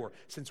 therefore,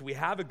 since we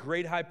have a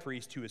great high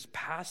priest who has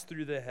passed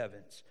through the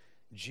heavens,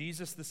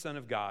 Jesus, the Son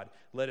of God,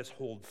 let us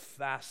hold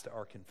fast to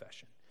our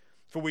confession.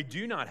 For we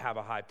do not have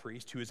a high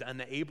priest who is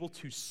unable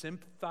to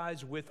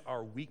sympathize with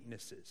our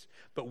weaknesses,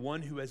 but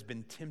one who has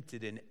been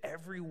tempted in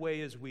every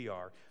way as we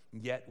are,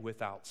 yet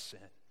without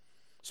sin.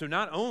 So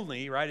not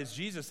only, right, is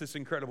Jesus this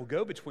incredible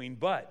go-between,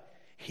 but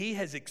he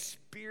has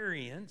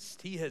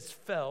experienced, he has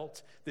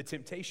felt the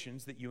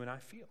temptations that you and I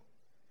feel.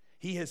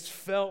 He has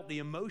felt the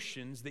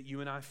emotions that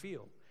you and I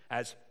feel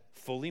as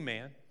fully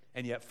man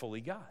and yet fully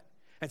God.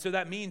 And so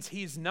that means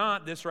he's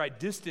not this, right,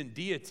 distant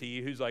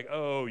deity who's like,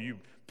 oh, you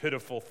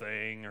pitiful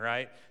thing,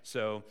 right?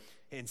 So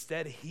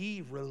instead,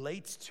 he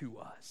relates to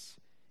us.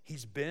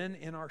 He's been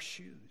in our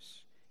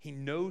shoes. He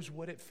knows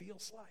what it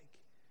feels like.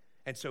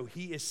 And so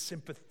he is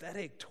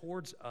sympathetic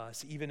towards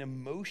us, even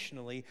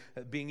emotionally,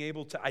 being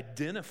able to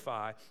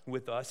identify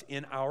with us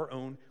in our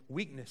own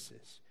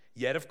weaknesses.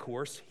 Yet, of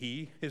course,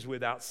 he is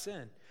without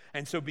sin.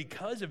 And so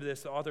because of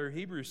this, the author of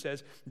Hebrews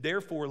says,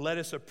 therefore, let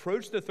us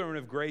approach the throne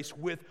of grace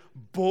with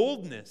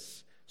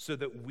boldness so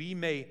that we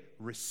may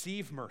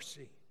receive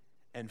mercy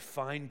and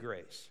find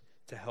grace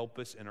to help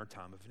us in our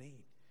time of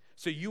need.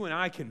 So you and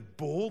I can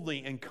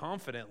boldly and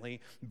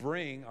confidently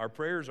bring our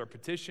prayers, our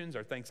petitions,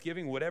 our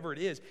thanksgiving, whatever it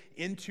is,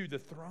 into the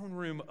throne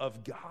room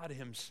of God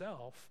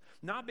himself,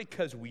 not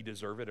because we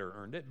deserve it or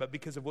earned it, but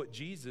because of what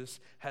Jesus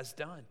has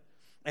done.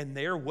 And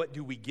there, what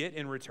do we get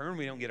in return?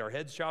 We don't get our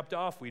heads chopped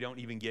off. We don't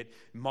even get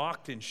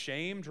mocked and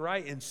shamed,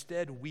 right?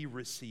 Instead, we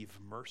receive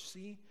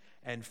mercy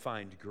and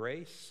find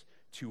grace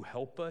to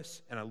help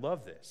us. And I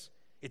love this.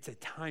 It's a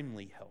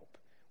timely help.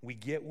 We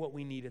get what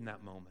we need in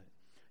that moment.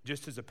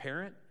 Just as a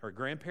parent or a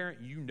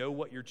grandparent, you know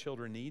what your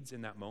children needs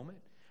in that moment.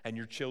 And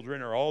your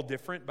children are all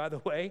different, by the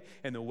way,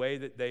 in the way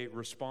that they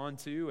respond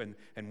to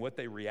and what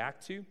they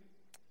react to.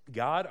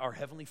 God, our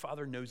Heavenly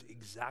Father, knows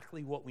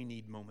exactly what we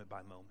need moment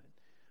by moment.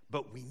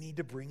 But we need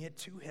to bring it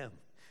to him.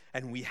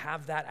 And we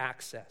have that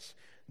access.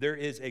 There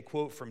is a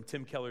quote from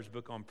Tim Keller's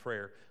book on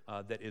prayer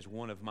that is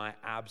one of my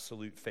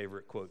absolute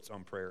favorite quotes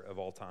on prayer of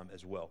all time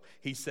as well.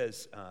 He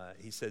says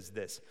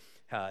this.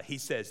 He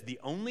says, the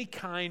only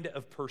kind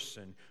of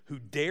person who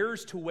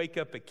dares to wake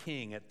up a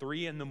king at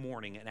 3 a.m.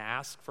 and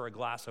ask for a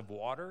glass of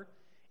water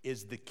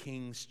is the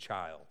king's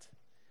child.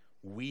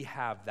 We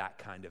have that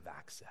kind of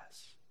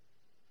access.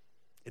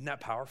 Isn't that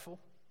powerful?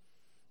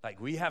 Like,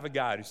 we have a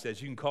God who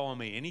says you can call on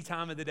me any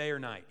time of the day or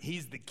night.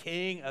 He's the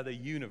king of the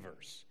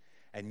universe.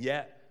 And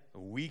yet,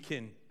 we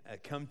can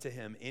come to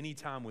him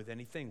anytime with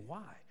anything.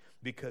 Why?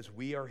 Because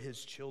we are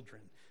his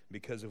children,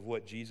 because of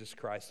what Jesus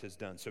Christ has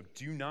done. So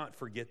do not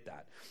forget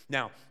that.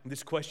 Now,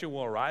 this question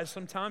will arise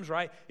sometimes,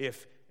 right?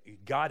 If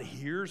God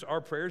hears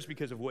our prayers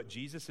because of what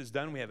Jesus has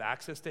done, we have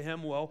access to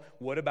him. Well,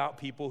 what about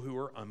people who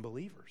are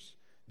unbelievers?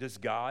 Does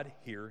God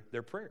hear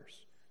their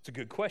prayers? It's a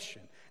good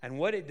question. And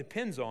what it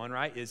depends on,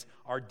 right, is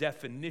our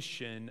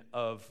definition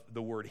of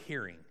the word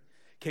hearing.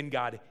 Can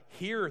God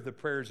hear the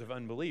prayers of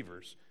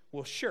unbelievers?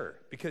 Well, sure,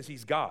 because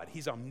he's God.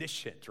 He's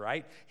omniscient,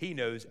 right? He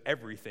knows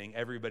everything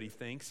everybody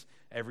thinks,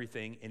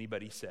 everything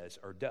anybody says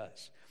or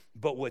does.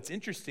 But what's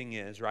interesting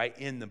is, right,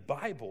 in the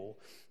Bible,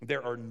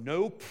 there are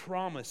no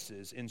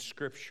promises in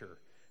Scripture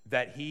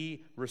that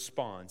he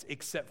responds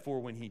except for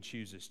when he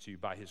chooses to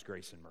by his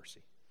grace and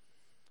mercy.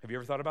 Have you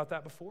ever thought about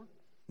that before?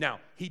 Now,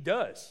 he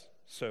does.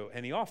 So,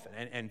 and he often,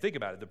 and think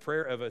about it, the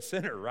prayer of a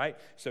sinner, right?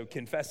 So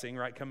confessing,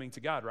 right, coming to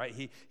God, right?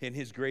 He, in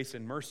his grace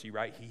and mercy,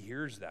 right, he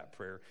hears that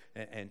prayer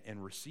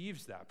and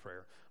receives that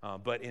prayer.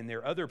 But in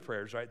their other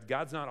prayers, right,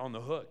 God's not on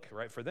the hook,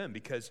 right, for them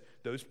because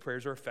those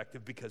prayers are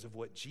effective because of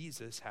what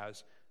Jesus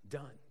has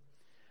done.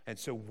 And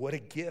so what a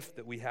gift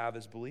that we have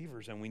as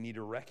believers, and we need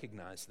to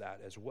recognize that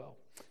as well.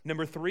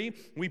 Number 3,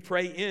 we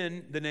pray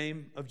in the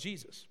name of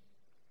Jesus.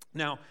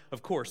 Now,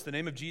 of course, the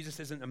name of Jesus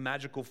isn't a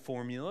magical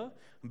formula,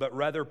 but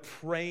rather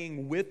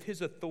praying with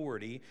his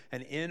authority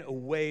and in a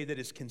way that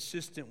is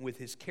consistent with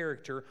his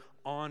character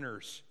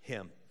honors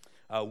him.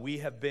 We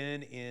have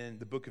been in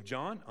the book of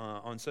John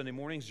on Sunday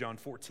mornings. John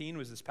 14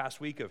 was this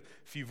past week, a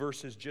few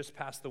verses just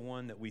past the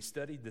one that we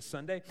studied this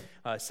Sunday.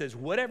 It says,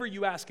 whatever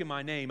you ask in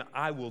my name,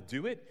 I will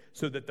do it,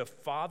 so that the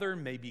Father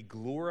may be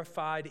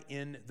glorified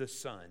in the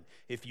Son.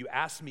 If you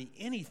ask me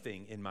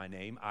anything in my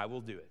name, I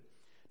will do it.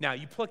 Now,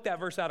 you pluck that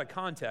verse out of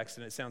context,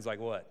 and it sounds like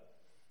what?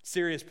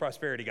 Serious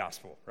prosperity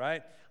gospel,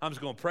 right? I'm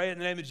just going to pray in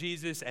the name of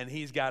Jesus, and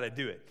he's got to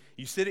do it.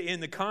 You sit it in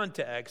the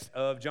context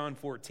of John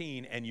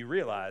 14, and you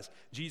realize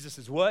Jesus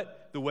is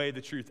what? The way,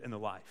 the truth, and the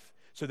life.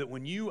 So that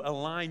when you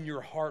align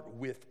your heart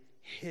with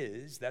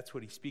his, that's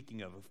what he's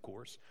speaking of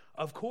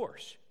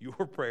course, your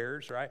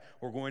prayers, right,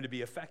 are going to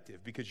be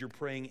effective because you're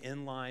praying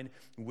in line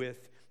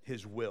with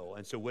his will.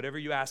 And so whatever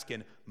you ask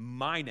in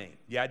my name,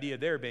 the idea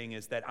there being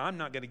is that I'm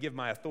not going to give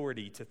my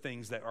authority to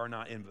things that are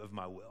not of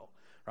my will,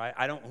 right?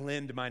 I don't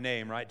lend my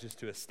name, right, just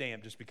to a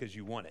stamp just because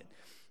you want it.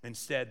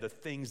 Instead, the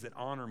things that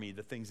honor me,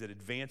 the things that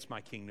advance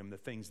my kingdom, the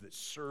things that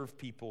serve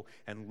people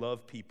and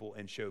love people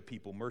and show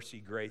people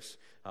mercy, grace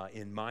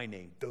in my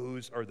name,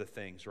 those are the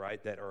things,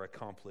 right, that are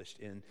accomplished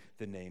in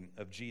the name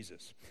of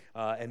Jesus.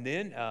 And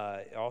then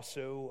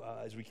also,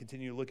 as we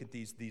continue to look at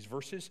these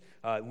verses,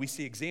 we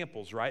see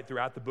examples, right,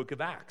 throughout the book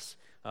of Acts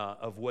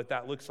of what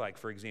that looks like.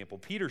 For example,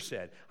 Peter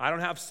said, I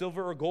don't have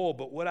silver or gold,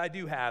 but what I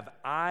do have,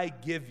 I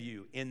give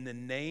you in the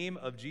name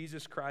of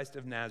Jesus Christ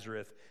of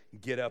Nazareth,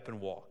 get up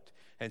and walk.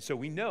 And so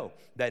we know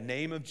that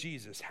name of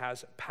Jesus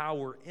has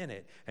power in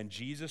it, and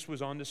Jesus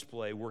was on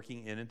display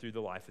working in and through the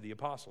life of the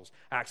apostles.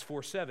 Acts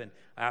 4:7,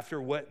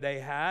 after what they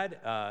had,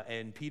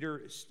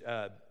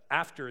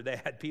 after they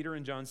had Peter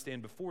and John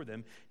stand before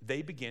them,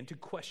 they began to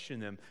question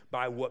them,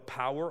 by what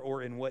power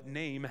or in what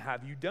name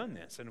have you done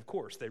this? And of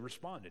course, they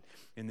responded,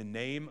 in the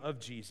name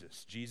of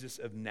Jesus, Jesus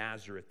of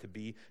Nazareth, to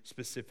be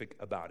specific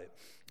about it.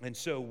 And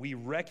so we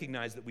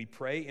recognize that we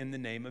pray in the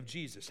name of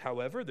Jesus.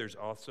 However, there's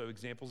also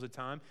examples of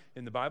time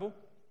in the Bible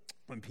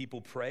when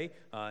people pray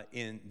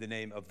in the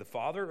name of the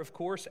Father, of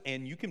course,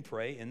 and you can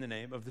pray in the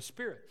name of the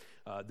Spirit.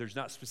 There's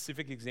not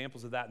specific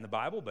examples of that in the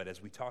Bible, but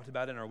as we talked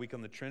about in our week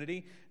on the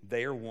Trinity,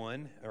 they are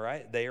one, all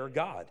right? They are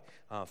God,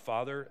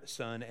 Father,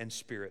 Son, and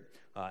Spirit.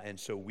 And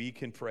so we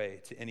can pray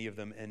to any of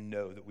them and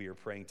know that we are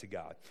praying to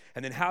God.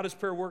 And then how does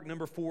prayer work?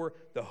 Number 4,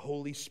 the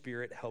Holy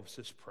Spirit helps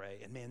us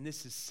pray. And man,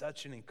 this is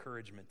such an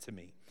encouragement to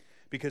me,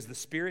 because the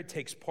Spirit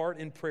takes part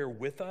in prayer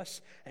with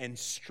us and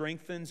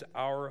strengthens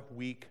our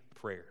weak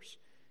prayers.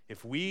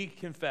 If we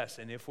confess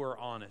and if we're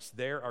honest,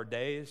 there are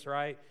days,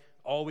 right,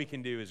 all we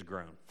can do is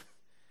groan.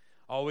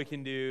 All we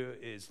can do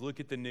is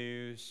look at the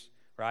news,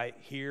 right,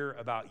 hear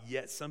about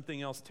yet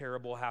something else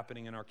terrible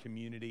happening in our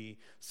community,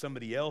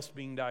 somebody else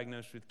being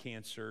diagnosed with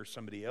cancer,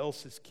 somebody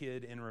else's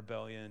kid in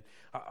rebellion,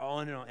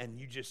 on and on, and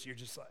you're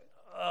just like,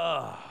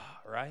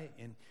 right?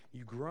 And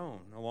you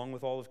groan along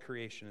with all of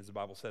creation, as the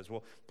Bible says.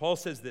 Well, Paul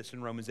says this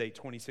in Romans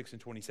 8:26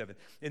 and 27.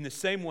 In the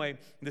same way,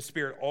 the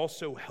Spirit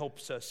also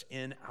helps us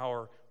in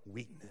our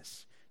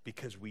weakness,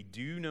 because we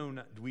do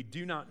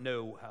not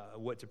know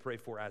what to pray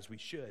for as we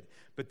should.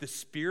 But the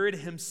Spirit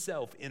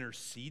himself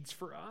intercedes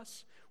for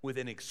us with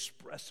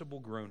inexpressible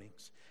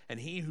groanings.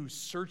 And he who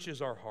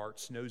searches our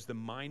hearts knows the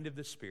mind of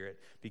the Spirit,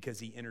 because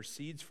he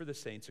intercedes for the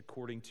saints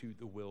according to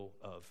the will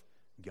of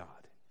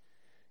God.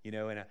 You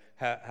know, and I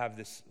have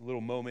this little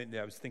moment.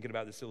 I was thinking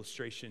about this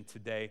illustration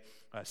today.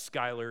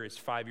 Skylar is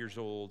 5 years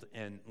old,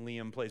 and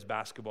Liam plays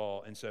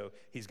basketball, and so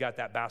he's got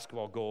that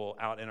basketball goal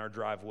out in our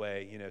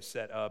driveway, you know,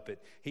 set up.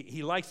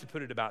 He likes to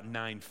put it about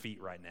 9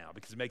 feet right now,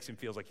 because it makes him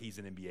feel like he's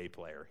an NBA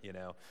player, you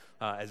know,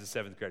 as a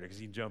 7th grader, because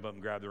he can jump up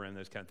and grab the rim,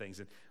 those kind of things.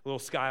 And little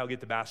Sky will get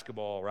the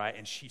basketball, right,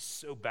 and she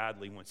so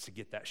badly wants to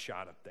get that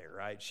shot up there,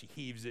 right? She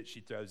heaves it,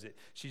 she throws it.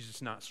 She's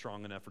just not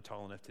strong enough or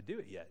tall enough to do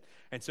it yet.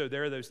 And so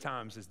there are those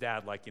times as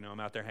dad, like, you know, I'm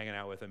out there hanging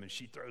out with him, and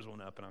she throws one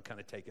up, and I'll kind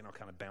of take it, and I'll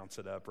kind of bounce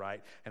it up,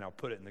 right? And I'll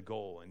put it in the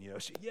goal, and, you know,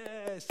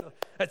 yes.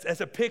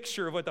 That's a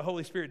picture of what the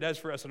Holy Spirit does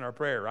for us in our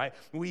prayer, right?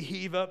 We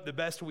heave up the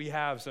best we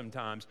have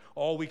sometimes,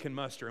 all we can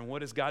muster. And what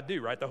does God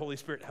do, right? The Holy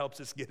Spirit helps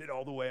us get it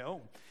all the way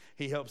home.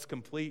 He helps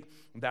complete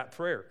that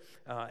prayer.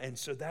 And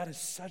so that is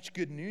such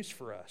good news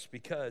for us,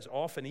 because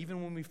often,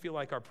 even when we feel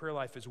like our prayer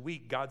life is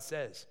weak, God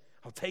says,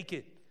 I'll take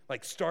it.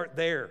 Like, start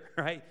there,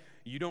 right?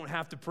 You don't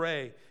have to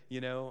pray,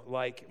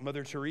 like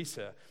Mother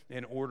Teresa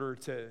in order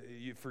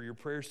for your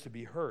prayers to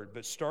be heard.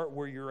 But start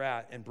where you're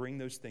at and bring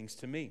those things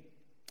to me.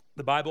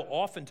 The Bible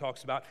often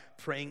talks about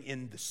praying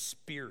in the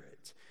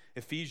Spirit.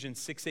 Ephesians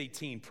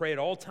 6:18, pray at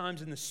all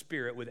times in the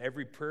Spirit with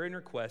every prayer and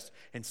request,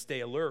 and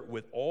stay alert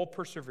with all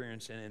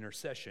perseverance and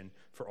intercession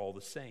for all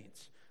the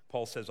saints.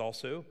 Paul says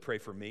also, pray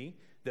for me,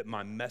 that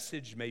my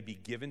message may be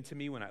given to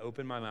me when I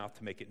open my mouth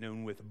to make it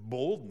known with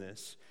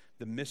boldness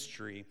the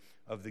mystery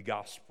of the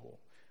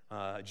gospel.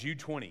 Jude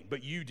 20,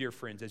 but you, dear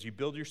friends, as you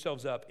build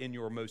yourselves up in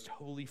your most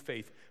holy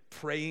faith,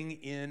 praying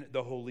in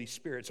the Holy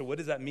Spirit. So what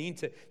does that mean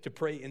to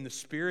pray in the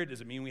Spirit?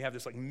 Does it mean we have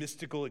this like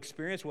mystical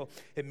experience? Well,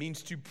 it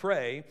means to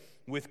pray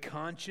with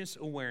conscious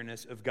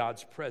awareness of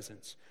God's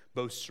presence,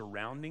 both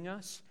surrounding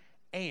us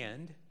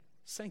and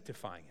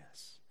sanctifying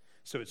us.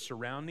 So it's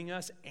surrounding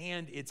us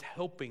and it's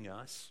helping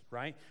us,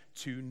 right,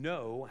 to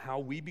know how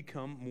we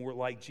become more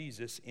like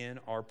Jesus in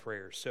our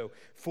prayers. So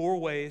 4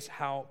 ways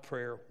how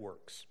prayer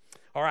works.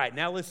 All right,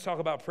 now let's talk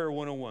about Prayer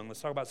 101.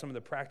 Let's talk about some of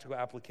the practical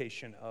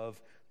application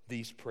of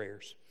these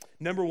prayers.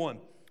 Number 1,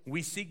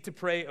 we seek to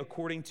pray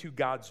according to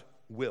God's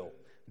will.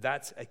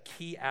 That's a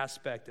key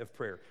aspect of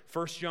prayer.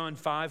 1 John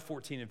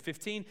 5:14 and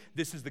 15,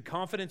 this is the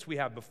confidence we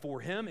have before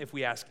him. If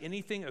we ask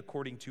anything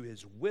according to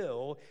his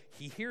will,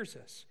 he hears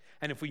us.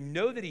 And if we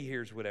know that he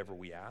hears whatever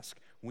we ask,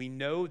 we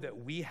know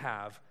that we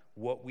have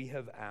what we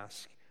have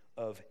asked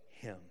of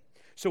him.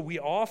 So we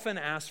often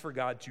ask for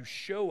God to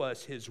show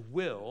us his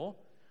will,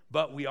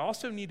 but we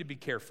also need to be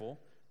careful,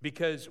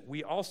 because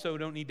we also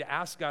don't need to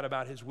ask God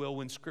about his will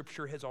when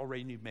Scripture has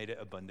already made it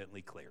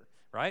abundantly clear,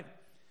 right?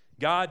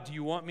 God, do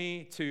you want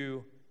me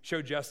to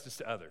show justice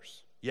to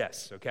others?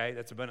 Yes, okay,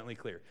 that's abundantly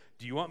clear.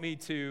 Do you want me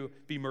to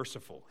be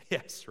merciful?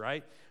 Yes,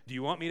 right? Do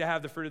you want me to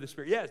have the fruit of the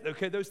Spirit? Yes,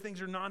 okay, those things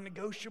are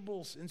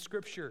non-negotiables in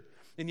Scripture.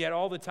 And yet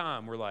all the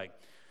time we're like,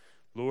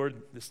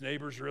 Lord, this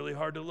neighbor's really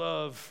hard to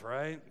love,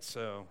 right?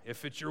 So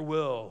if it's your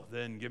will,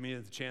 then give me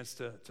the chance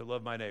to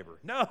love my neighbor.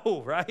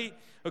 No, right?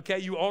 Okay,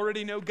 you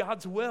already know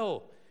God's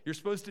will. You're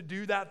supposed to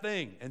do that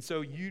thing. And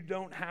so you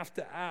don't have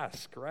to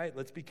ask, right?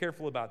 Let's be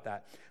careful about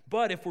that.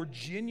 But if we're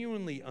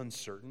genuinely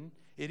uncertain,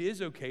 it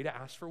is okay to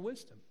ask for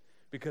wisdom,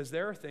 because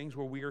there are things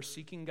where we are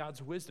seeking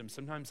God's wisdom.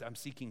 Sometimes I'm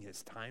seeking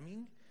his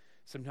timing.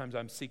 Sometimes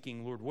I'm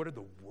seeking, Lord, what are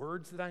the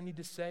words that I need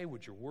to say?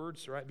 Would your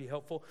words, right, be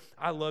helpful?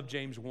 I love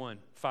James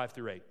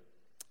 1:5-8.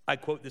 I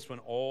quote this one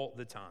all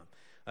the time.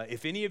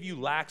 If any of you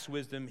lacks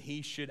wisdom,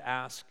 he should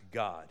ask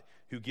God,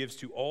 who gives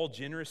to all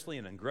generously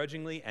and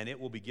ungrudgingly, and it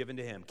will be given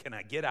to him. Can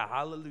I get a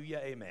hallelujah,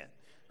 amen?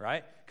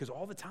 Right? Because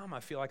all the time I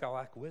feel like I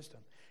lack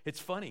wisdom. It's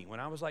funny. When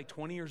I was like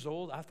 20 years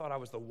old, I thought I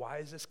was the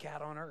wisest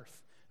cat on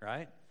earth,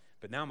 right?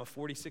 But now I'm a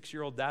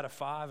 46-year-old dad of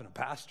 5 and a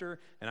pastor,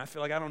 and I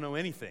feel like I don't know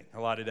anything a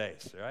lot of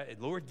days, right?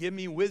 Lord, give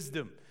me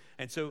wisdom.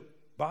 And so,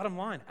 bottom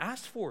line,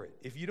 ask for it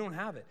if you don't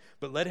have it.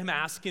 But let him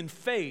ask in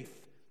faith,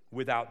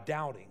 without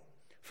doubting.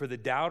 For the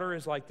doubter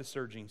is like the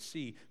surging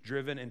sea,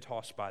 driven and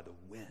tossed by the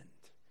wind.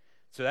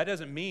 So that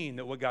doesn't mean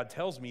that what God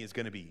tells me is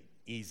going to be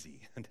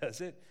easy,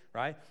 does it?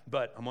 Right?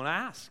 But I'm going to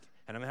ask,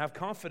 and I'm going to have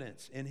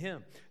confidence in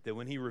him that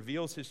when he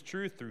reveals his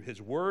truth through his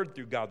word,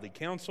 through godly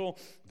counsel,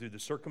 through the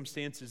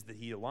circumstances that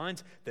he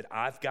aligns, that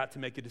I've got to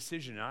make a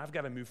decision, and I've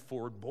got to move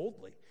forward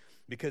boldly.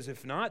 Because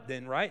if not,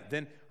 then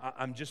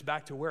I'm just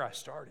back to where I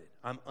started.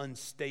 I'm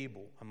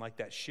unstable. I'm like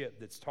that ship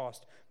that's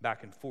tossed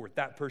back and forth.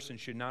 That person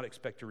should not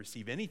expect to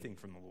receive anything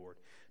from the Lord,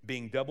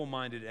 being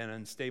double-minded and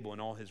unstable in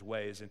all his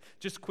ways. And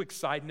just a quick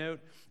side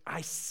note,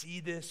 I see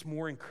this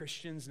more in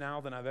Christians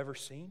now than I've ever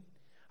seen.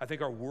 I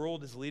think our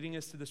world is leading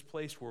us to this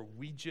place where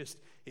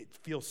it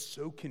feels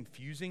so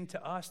confusing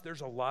to us.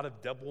 There's a lot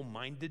of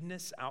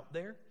double-mindedness out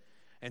there.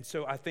 And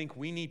so I think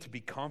we need to be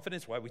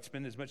confident. That's why we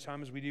spend as much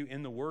time as we do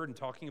in the Word and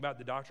talking about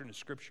the doctrine of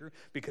Scripture,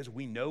 because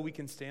we know we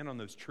can stand on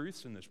those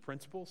truths and those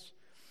principles.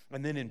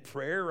 And then in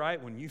prayer, right,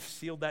 when you've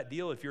sealed that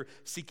deal, if you're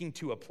seeking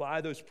to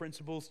apply those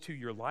principles to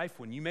your life,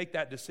 when you make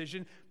that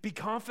decision, be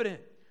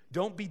confident.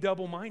 Don't be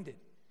double-minded.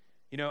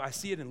 You know, I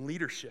see it in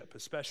leadership,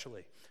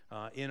 especially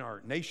in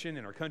our nation,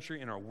 in our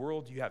country, in our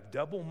world. You have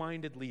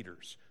double-minded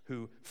leaders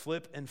who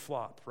flip and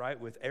flop, right,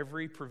 with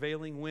every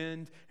prevailing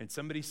wind. And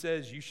somebody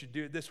says you should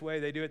do it this way,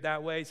 they do it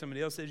that way.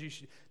 Somebody else says you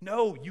should.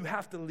 No, you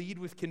have to lead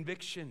with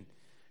conviction.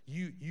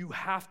 You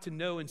have to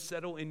know and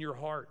settle in your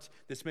heart.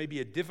 This may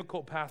be a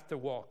difficult path to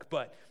walk,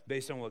 but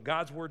based on what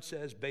God's word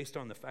says, based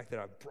on the fact that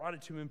I've brought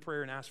it to him in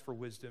prayer and asked for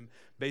wisdom,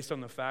 based on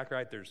the fact,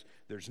 right,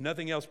 there's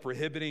nothing else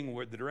prohibiting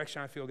the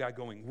direction I feel God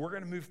going, we're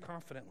going to move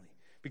confidently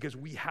because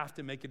we have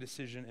to make a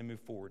decision and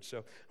move forward. So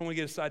I want to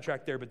get a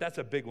sidetrack there, but that's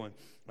a big one.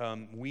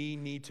 We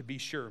need to be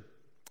sure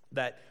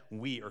that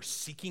we are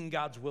seeking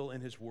God's will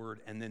in his word,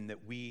 and then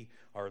that we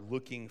are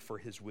looking for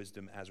his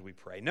wisdom as we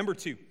pray. Number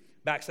 2,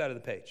 backside of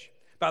the page.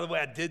 By the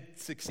way, I did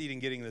succeed in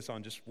getting this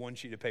on just one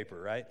sheet of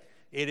paper, right?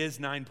 It is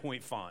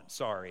 9-point font,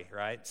 sorry,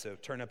 right? So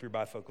turn up your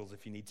bifocals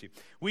if you need to.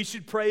 We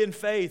should pray in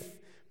faith.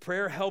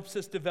 Prayer helps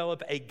us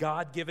develop a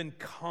God-given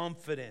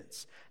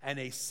confidence and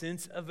a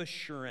sense of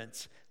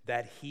assurance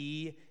that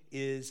He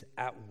is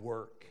at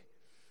work.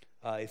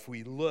 If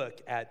we look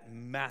at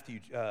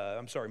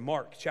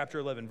Mark chapter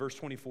 11, verse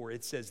 24,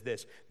 it says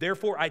this: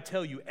 "Therefore I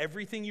tell you,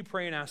 everything you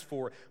pray and ask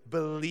for,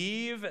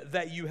 believe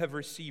that you have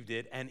received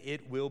it, and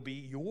it will be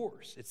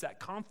yours." It's that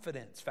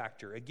confidence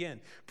factor.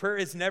 Again, prayer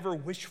is never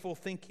wishful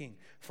thinking,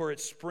 for it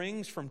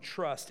springs from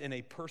trust in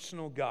a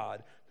personal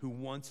God who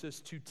wants us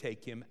to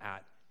take Him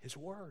at His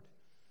word.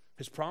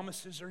 His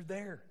promises are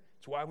there.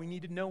 That's why we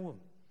need to know Him.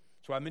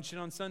 So I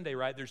mentioned on Sunday,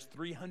 right, there's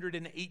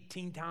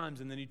 318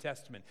 times in the New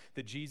Testament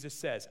that Jesus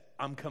says,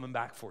 "I'm coming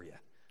back for you,"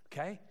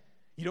 okay?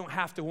 You don't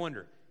have to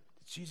wonder,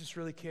 does Jesus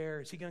really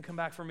care? Is He going to come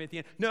back for me at the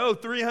end? No,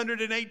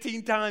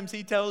 318 times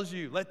He tells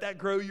you. Let that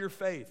grow your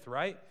faith,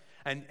 right?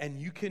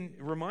 And you can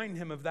remind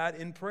Him of that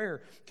in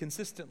prayer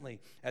consistently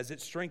as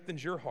it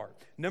strengthens your heart.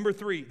 Number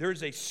 3,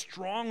 there's a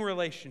strong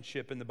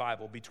relationship in the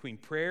Bible between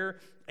prayer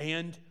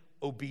and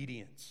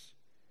obedience.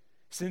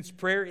 Since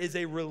prayer is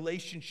a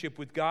relationship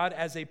with God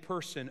as a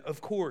person, of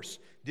course,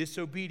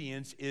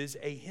 disobedience is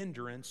a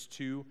hindrance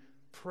to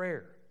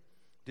prayer.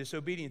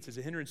 Disobedience is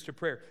a hindrance to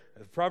prayer.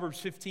 Proverbs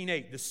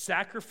 15:8, "The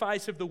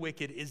sacrifice of the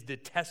wicked is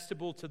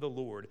detestable to the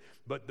Lord,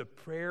 but the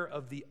prayer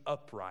of the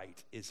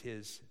upright is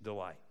His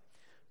delight."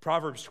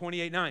 Proverbs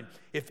 28:9,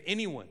 "If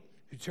anyone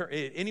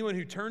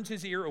who turns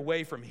his ear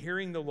away from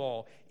hearing the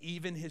law,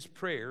 even his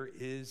prayer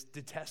is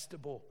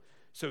detestable."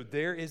 So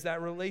there is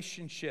that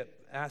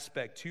relationship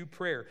aspect to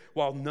prayer.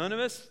 While none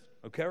of us,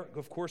 okay,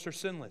 of course, are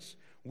sinless,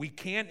 we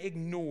can't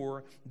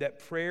ignore that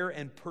prayer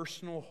and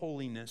personal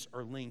holiness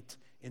are linked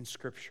in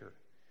Scripture.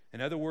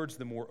 In other words,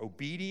 the more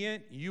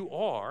obedient you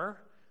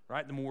are,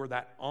 right, the more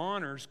that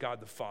honors God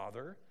the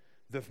Father,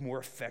 the more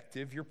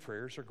effective your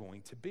prayers are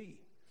going to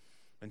be.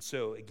 And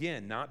so,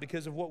 again, not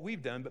because of what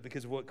we've done, but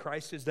because of what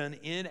Christ has done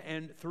in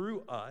and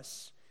through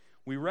us,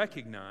 we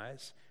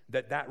recognize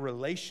that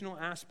relational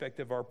aspect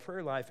of our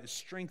prayer life is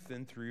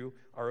strengthened through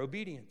our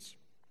obedience.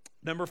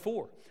 Number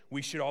 4,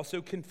 we should also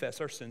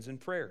confess our sins in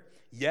prayer.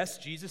 Yes,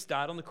 Jesus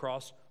died on the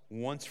cross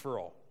once for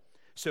all.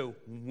 So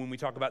when we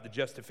talk about the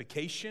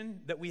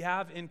justification that we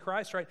have in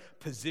Christ, right,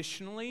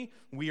 positionally,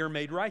 we are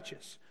made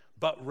righteous.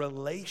 But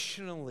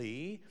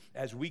relationally,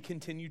 as we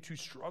continue to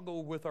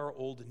struggle with our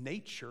old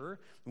nature,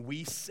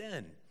 we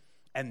sin.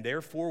 And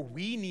therefore,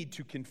 we need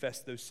to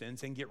confess those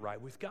sins and get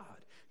right with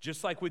God.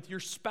 Just like with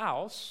your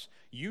spouse,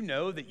 you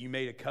know that you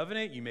made a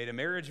covenant, you made a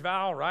marriage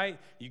vow, right?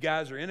 You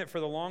guys are in it for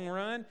the long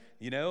run.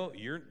 You know,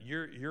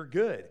 you're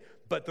good.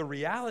 But the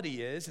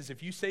reality is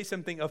if you say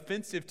something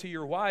offensive to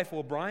your wife,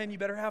 well, Brian, you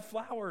better have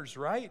flowers,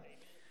 right?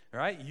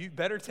 Right? You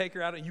better take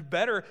her out. You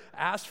better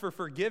ask for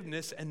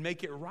forgiveness and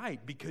make it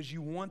right because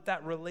you want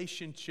that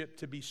relationship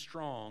to be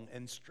strong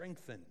and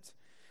strengthened.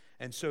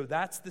 And so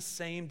that's the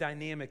same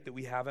dynamic that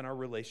we have in our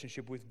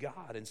relationship with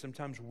God. And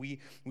sometimes we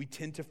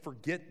tend to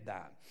forget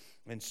that.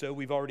 And so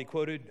we've already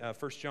quoted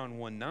 1 John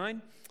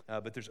 1:9,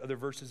 but there's other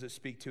verses that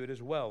speak to it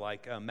as well,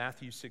 like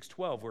Matthew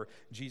 6:12, where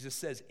Jesus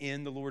says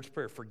in the Lord's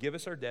Prayer, "Forgive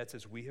us our debts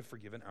as we have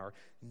forgiven our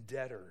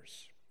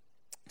debtors."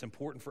 It's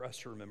important for us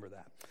to remember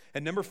that.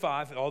 And number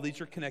 5, all these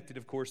are connected,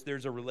 of course,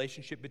 there's a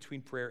relationship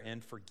between prayer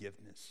and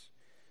forgiveness.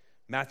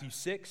 Matthew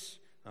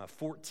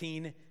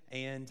 6:14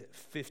 and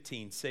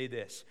 15 say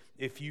this: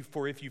 if you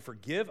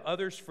forgive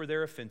others for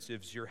their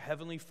offenses, your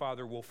heavenly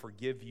Father will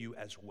forgive you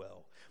as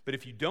well. But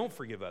if you don't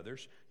forgive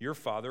others, your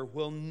Father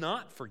will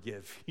not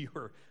forgive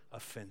your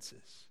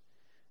offenses.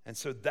 And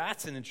so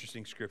that's an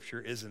interesting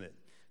scripture, isn't it,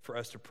 for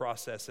us to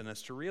process and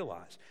us to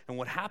realize. And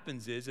what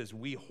happens is, as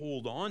we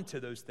hold on to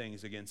those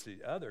things against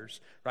the others,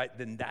 right,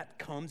 then that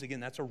comes, again,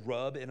 that's a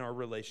rub in our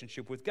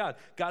relationship with God.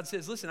 God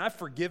says, listen, I've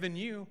forgiven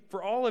you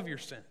for all of your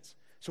sins.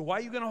 So why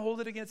are you going to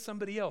hold it against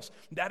somebody else?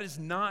 That is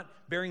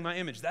not bearing my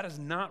image. That is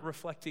not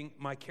reflecting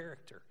my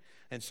character.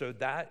 And so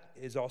that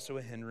is also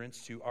a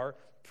hindrance to our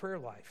prayer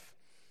life.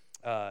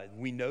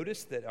 We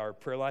notice that our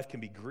prayer life can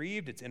be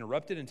grieved. It's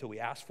interrupted until we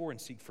ask for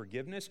and seek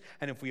forgiveness.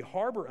 And if we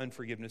harbor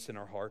unforgiveness in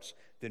our hearts,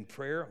 then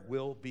prayer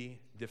will be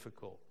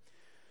difficult.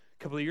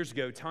 A couple of years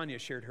ago, Tanya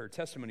shared her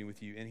testimony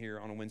with you in here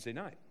on a Wednesday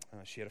night.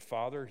 She had a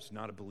father who's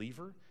not a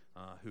believer,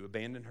 who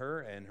abandoned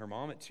her and her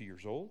mom at 2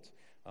 years old,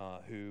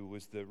 who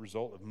was the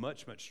result of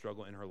much, much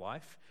struggle in her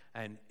life.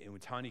 And when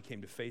Tanya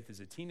came to faith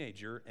as a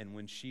teenager, and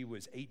when she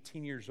was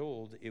 18 years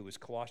old, it was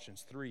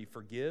Colossians 3,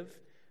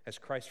 "Forgive as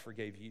Christ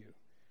forgave you,"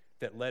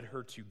 that led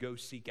her to go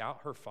seek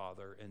out her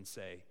father and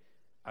say,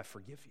 "I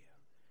forgive you."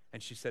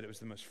 And she said it was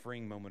the most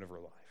freeing moment of her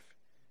life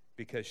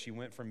because she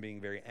went from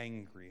being very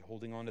angry,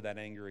 holding on to that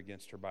anger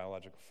against her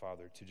biological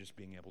father, to just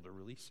being able to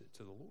release it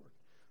to the Lord,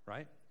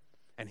 right?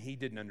 And he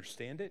didn't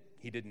understand it.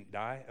 He didn't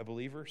die a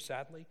believer,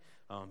 sadly.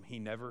 He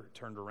never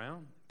turned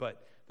around.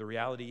 But the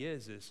reality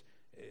is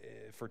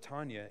for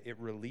Tanya, it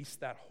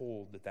released that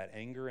hold that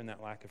anger and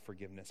that lack of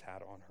forgiveness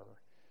had on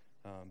her.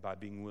 By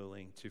being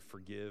willing to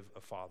forgive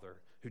a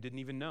father who didn't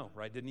even know,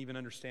 right? Didn't even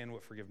understand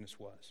what forgiveness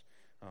was.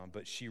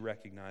 But she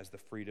recognized the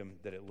freedom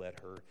that it led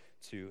her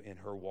to in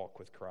her walk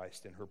with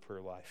Christ, in her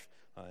prayer life,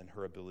 and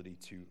her ability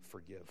to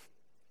forgive.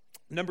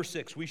 Number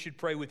 6, we should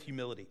pray with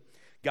humility.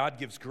 God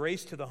gives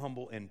grace to the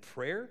humble in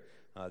prayer.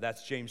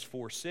 That's James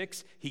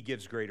 4:6. He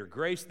gives greater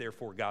grace.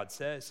 Therefore,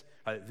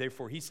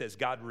 he says,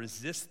 God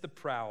resists the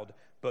proud,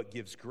 but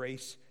gives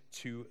grace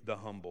to the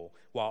humble,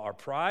 while our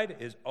pride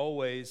is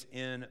always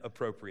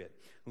inappropriate.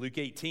 Luke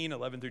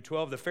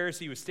 18:11-12, the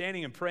Pharisee was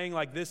standing and praying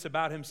like this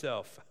about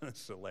himself.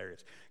 That's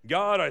hilarious.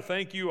 God, I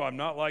thank you I'm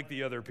not like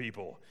the other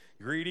people,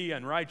 greedy,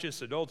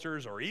 unrighteous,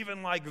 adulterers, or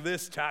even like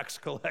this tax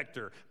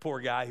collector. Poor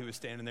guy who was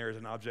standing there as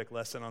an object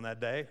lesson on that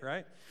day,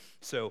 right?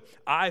 So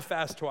I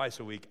fast twice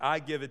a week. I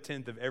give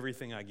 1/10 of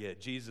everything I get.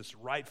 Jesus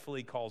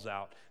rightfully calls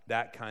out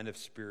that kind of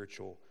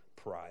spiritual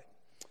pride.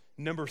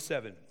 Number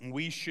 7,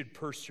 we should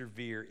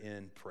persevere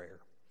in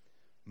prayer.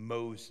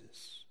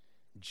 Moses,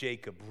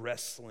 Jacob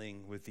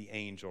wrestling with the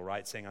angel,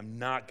 right? Saying, I'm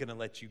not going to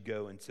let you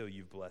go until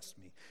you've blessed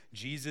me.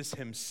 Jesus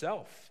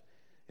himself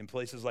in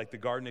places like the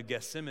Garden of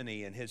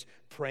Gethsemane and his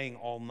praying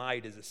all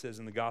night, as it says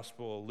in the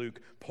Gospel of Luke.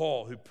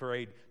 Paul, who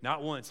prayed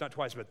not once, not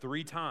twice, but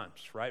 3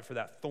 times, right? For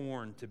that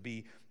thorn to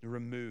be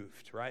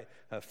removed, right?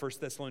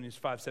 1 Thessalonians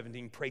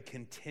 5:17, pray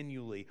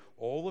continually.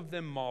 All of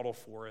them model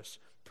for us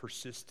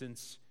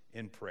persistence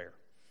in prayer.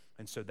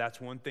 And so that's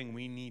one thing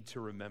we need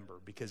to remember,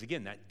 because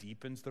again, that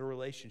deepens the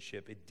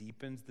relationship. It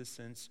deepens the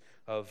sense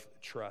of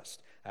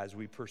trust as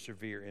we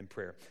persevere in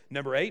prayer.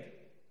 Number 8,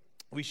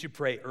 we should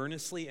pray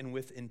earnestly and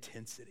with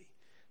intensity.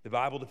 The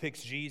Bible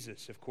depicts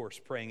Jesus, of course,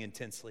 praying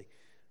intensely.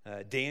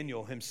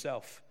 Daniel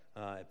himself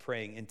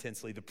praying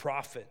intensely. The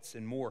prophets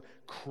and more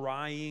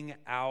crying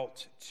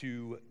out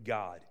to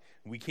God.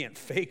 We can't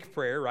fake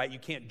prayer, right? You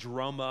can't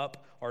drum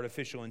up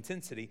artificial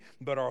intensity,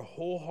 but our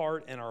whole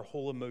heart and our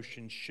whole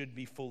emotion should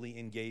be fully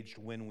engaged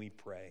when we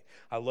pray.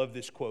 I love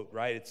this quote,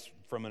 right? It's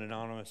from an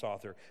anonymous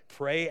author.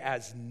 Pray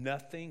as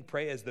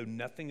though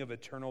nothing of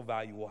eternal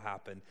value will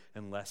happen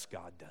unless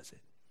God does it.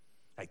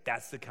 Like,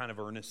 that's the kind of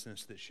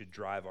earnestness that should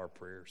drive our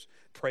prayers.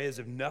 Pray as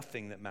if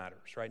nothing that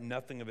matters, right?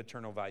 Nothing of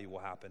eternal value will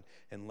happen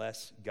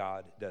unless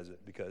God does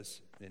it,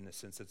 because in a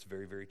sense, that's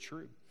very, very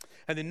true.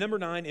 And then number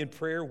 9, in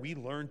prayer, we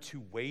learn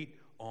to wait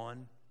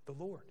on the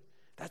Lord.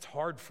 That's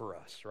hard for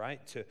us,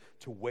 right?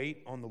 To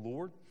wait on the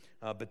Lord,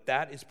 but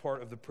that is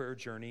part of the prayer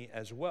journey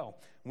as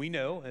well. We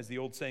know, as the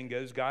old saying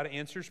goes, God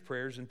answers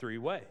prayers in 3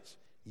 ways.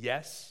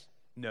 Yes,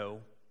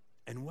 no,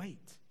 and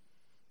wait.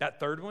 That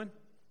third one,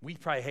 we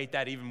probably hate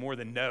that even more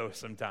than no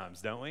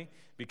sometimes, don't we?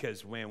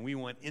 Because when we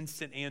want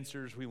instant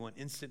answers, we want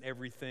instant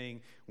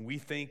everything, we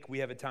think we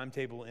have a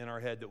timetable in our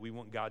head that we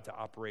want God to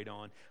operate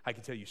on. I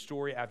can tell you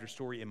story after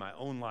story in my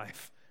own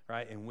life,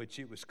 right, in which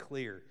it was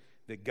clear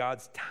that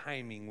God's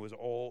timing was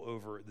all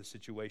over the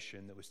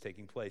situation that was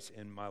taking place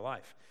in my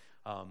life.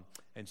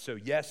 And so,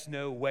 yes,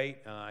 no, wait.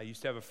 I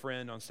used to have a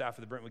friend on staff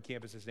of the Brentwood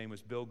campus. His name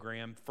was Bill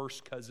Graham,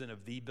 first cousin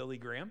of the Billy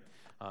Graham.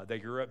 They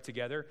grew up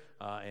together,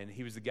 and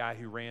he was the guy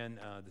who ran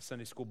the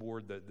Sunday school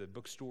board, the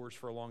bookstores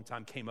for a long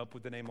time, came up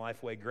with the name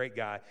Lifeway, great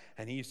guy.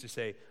 And he used to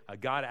say,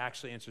 God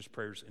actually answers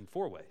prayers in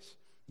 4 ways.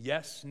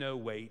 Yes, no,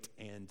 wait,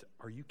 and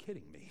are you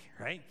kidding me,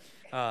 right?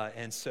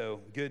 And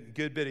so good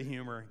bit of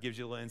humor, gives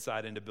you a little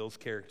insight into Bill's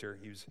character.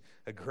 He was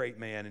a great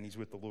man, and he's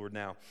with the Lord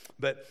now.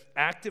 But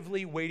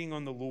actively waiting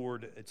on the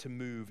Lord to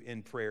move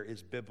in prayer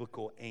is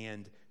biblical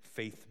and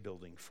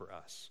faith-building for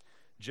us.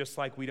 Just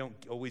like we don't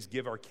always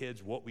give our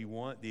kids what we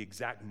want the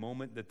exact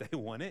moment that they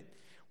want it,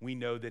 we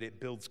know that it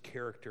builds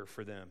character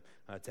for them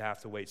to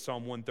have to wait.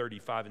 Psalm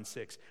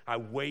 135:6, I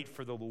wait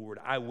for the Lord.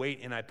 I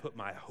wait and I put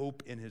my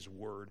hope in his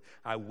word.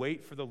 I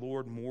wait for the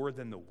Lord more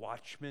than the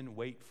watchmen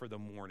wait for the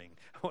morning.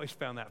 I always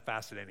found that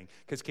fascinating,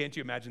 because can't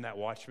you imagine that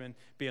watchman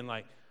being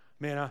like,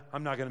 man,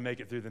 I'm not going to make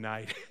it through the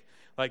night.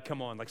 Like,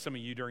 come on, like some of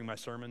you during my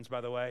sermons,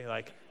 by the way,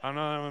 like, I don't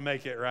know how I'm going to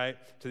make it, right,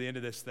 to the end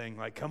of this thing.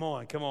 Like, come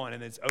on,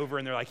 and it's over,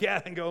 and they're like, yeah,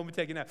 then go home and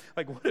take a nap.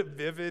 Like, what a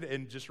vivid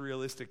and just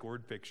realistic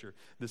word picture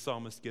the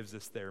psalmist gives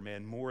us there,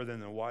 man. More than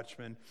the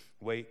watchman,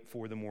 wait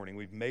for the morning.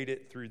 We've made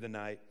it through the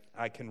night.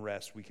 I can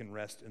rest. We can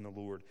rest in the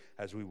Lord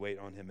as we wait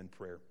on him in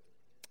prayer.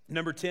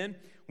 Number 10,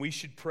 we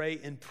should pray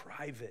in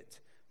private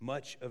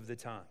much of the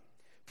time.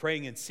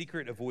 Praying in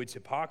secret avoids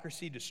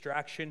hypocrisy,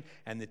 distraction,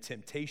 and the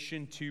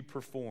temptation to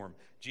perform.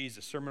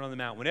 Jesus, Sermon on the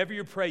Mount. Whenever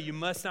you pray, you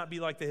must not be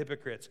like the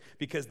hypocrites,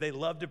 because they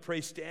love to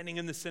pray standing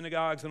in the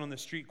synagogues and on the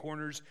street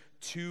corners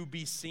to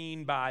be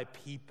seen by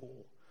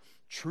people.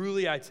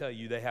 Truly, I tell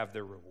you, they have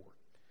their reward.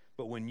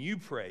 But when you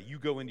pray, you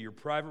go into your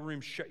private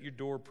room, shut your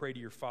door, pray to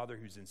your Father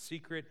who's in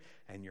secret,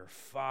 and your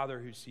Father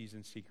who sees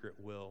in secret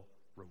will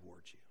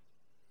reward you.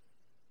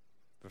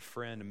 A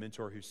friend, a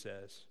mentor who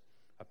says,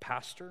 a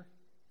pastor,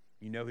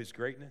 you know his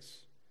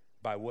greatness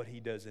by what he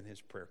does in his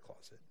prayer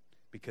closet,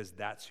 because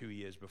that's who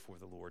he is before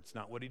the Lord. It's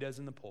not what he does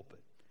in the pulpit.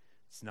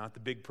 It's not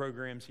the big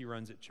programs he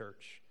runs at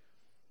church,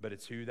 but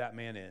it's who that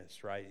man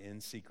is, right,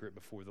 in secret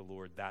before the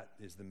Lord. That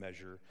is the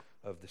measure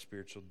of the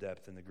spiritual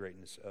depth and the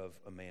greatness of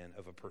a man,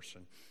 of a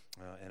person.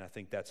 And I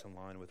think that's in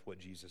line with what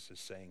Jesus is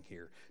saying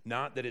here.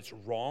 Not that it's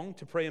wrong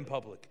to pray in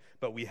public,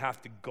 but we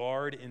have to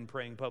guard in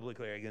praying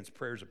publicly against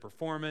prayers of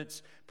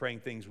performance,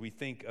 praying things we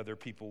think other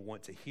people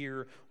want to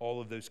hear,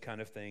 all of those kind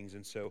of things.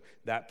 And so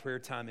that prayer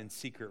time in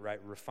secret, right,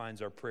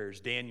 refines our prayers.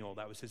 Daniel,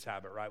 that was his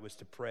habit, right, was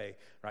to pray,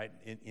 right,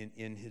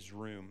 in his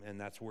room. And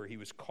that's where he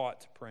was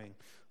caught praying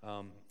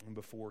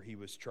before he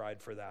was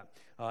tried for that.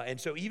 And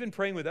so even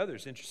praying with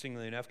others,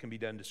 interestingly enough, can be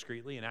done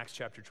discreetly. In Acts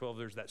chapter 12,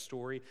 there's that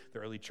story. The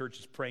early church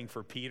is praying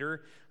for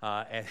Peter.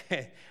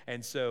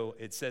 And so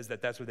it says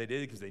that that's what they did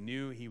because they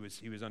knew he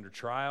was under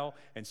trial.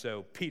 And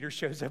so Peter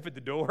shows up at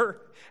the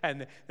door,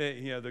 and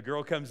the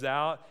girl comes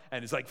out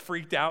and is like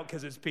freaked out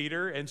because it's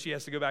Peter, and she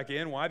has to go back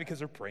in. Why? Because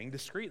they're praying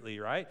discreetly,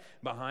 right?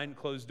 Behind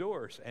closed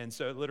doors. And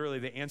so literally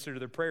the answer to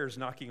their prayer is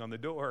knocking on the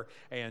door,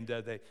 and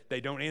they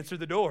don't answer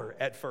the door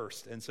at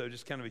first. And so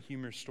just kind of a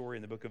humorous story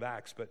in the book of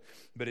Acts, but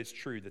it's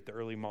true that the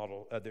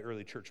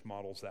early church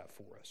models that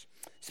for us.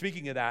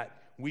 Speaking of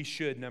that, we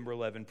should, number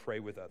 11, pray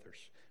with others.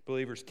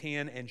 Believers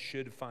can and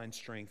should find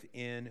strength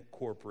in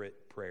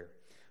corporate prayer.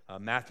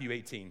 Matthew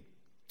 18.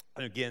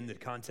 And again, the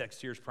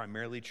context here is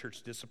primarily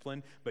church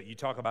discipline, but you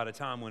talk about a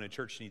time when a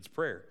church needs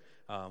prayer.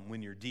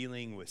 When you're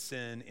dealing with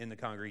sin in the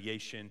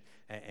congregation,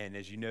 and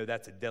as you know,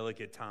 that's a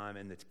delicate time,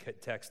 and the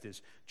text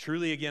is,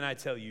 truly again I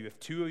tell you, if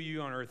two of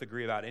you on earth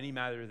agree about any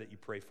matter that you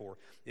pray for,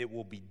 it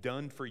will be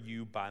done for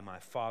you by my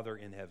Father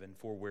in heaven,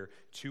 for where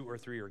 2 or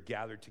 3 are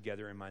gathered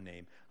together in my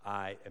name,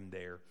 I am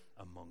there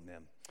among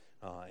them.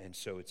 And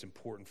so it's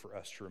important for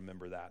us to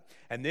remember that.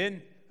 And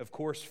then, of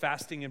course,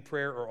 fasting and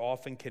prayer are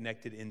often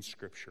connected in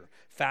Scripture.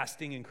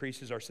 Fasting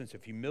increases our sense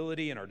of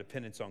humility and our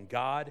dependence on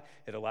God.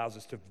 It allows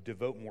us to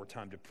devote more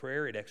time to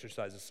prayer. It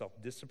exercises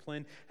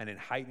self-discipline, and it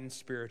heightens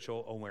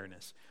spiritual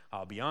awareness.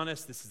 I'll be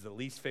honest, this is the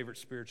least favorite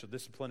spiritual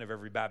discipline of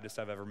every Baptist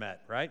I've ever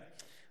met, right?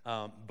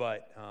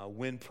 But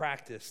when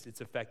practiced, it's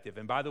effective.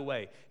 And by the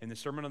way, in the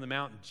Sermon on the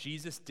Mount,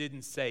 Jesus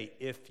didn't say,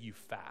 if you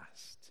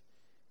fast.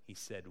 He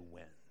said,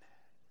 when.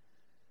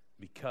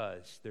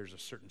 Because there's a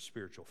certain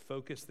spiritual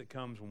focus that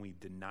comes when we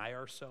deny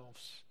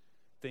ourselves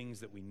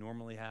things that we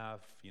normally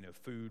have,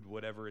 food,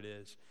 whatever it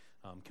is.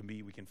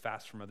 We can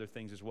fast from other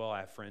things as well. I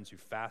have friends who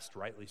fast,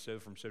 rightly so,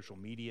 from social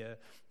media.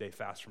 They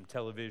fast from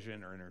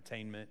television or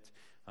entertainment.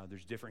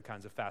 There's different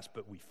kinds of fast,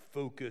 but we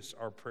focus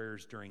our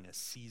prayers during a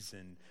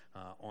season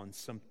on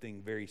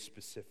something very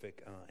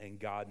specific, and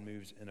God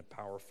moves in a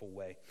powerful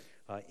way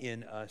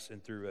in us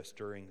and through us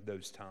during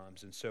those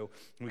times. And so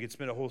we could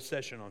spend a whole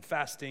session on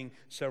fasting.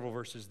 Several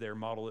verses there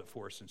model it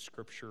for us in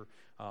Scripture.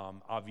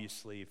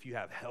 Obviously, if you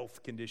have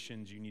health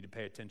conditions, you need to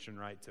pay attention,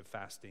 right, to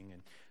fasting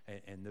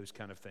and those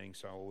kind of things.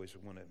 So I always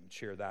want to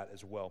share that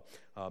as well.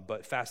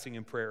 But fasting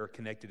and prayer are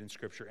connected in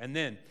Scripture. And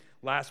then,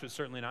 last but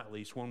certainly not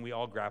least, one we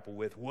all grapple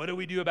with, what do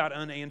we do about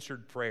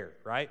unanswered prayer,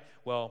 right?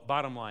 Well,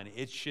 bottom line,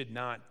 it should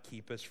not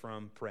keep us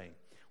from praying.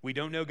 We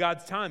don't know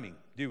God's timing,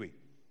 do we?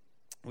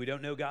 We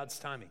don't know God's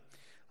timing.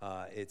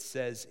 It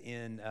says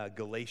in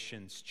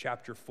Galatians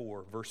chapter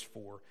 4, verse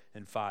 4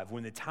 and 5,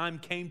 when the time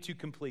came to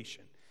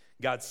completion,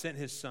 God sent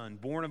his Son,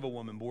 born of a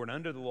woman, born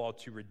under the law,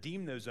 to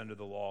redeem those under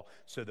the law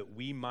so that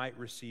we might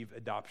receive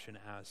adoption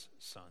as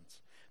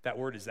sons. That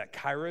word is that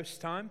kairos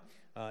time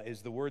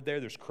is the word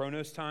there. There's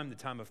chronos time, the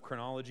time of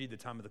chronology, the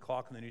time of the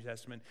clock in the New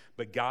Testament.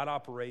 But God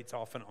operates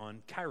often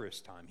on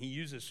kairos time. He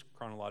uses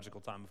chronological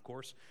time, of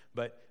course.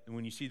 But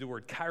when you see the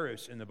word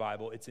kairos in the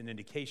Bible, it's an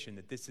indication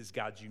that this is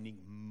God's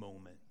unique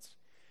moment.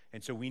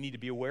 And so we need to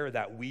be aware of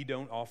that. We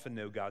don't often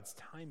know God's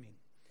timing.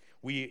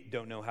 We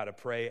don't know how to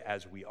pray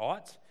as we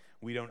ought.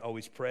 We don't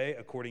always pray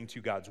according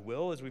to God's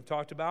will, as we've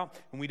talked about.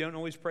 And we don't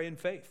always pray in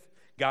faith.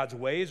 God's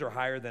ways are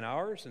higher than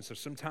ours, and so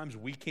sometimes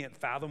we can't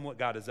fathom what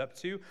God is up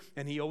to,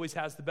 and he always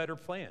has the better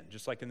plan,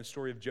 just like in the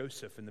story of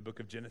Joseph in the book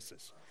of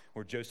Genesis,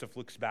 where Joseph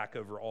looks back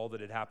over all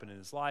that had happened in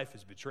his life,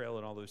 his betrayal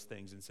and all those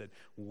things, and said,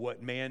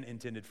 what man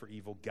intended for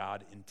evil,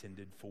 God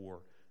intended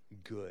for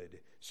good,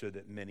 so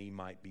that many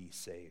might be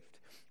saved.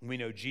 We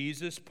know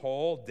Jesus,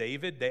 Paul,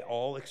 David, they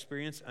all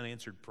experienced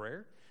unanswered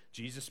prayer.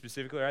 Jesus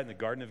specifically, right, in the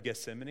Garden of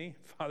Gethsemane,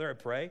 Father, I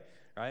pray,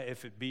 right,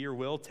 if it be your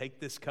will, take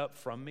this cup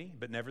from me,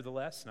 but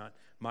nevertheless, not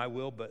my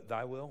will, but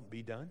thy will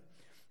be done.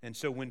 And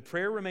so when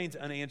prayer remains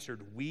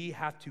unanswered, we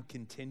have to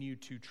continue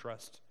to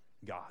trust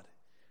God,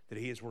 that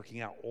he is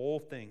working out all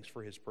things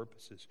for his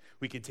purposes.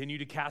 We continue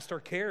to cast our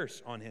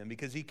cares on him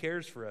because he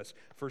cares for us,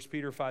 1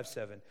 Peter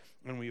 5:7.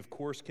 And we, of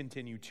course,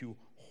 continue to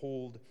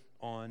hold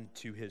on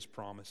to his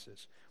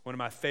promises. One of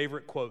my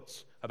favorite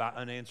quotes about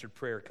unanswered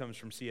prayer comes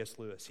from C.S.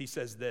 Lewis. He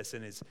says this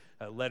in his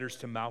letters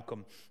to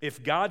Malcolm: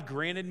 if God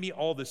granted me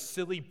all the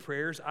silly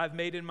prayers I've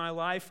made in my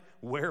life,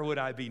 where would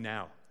I be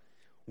now?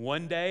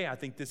 One day, I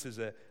think this is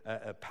a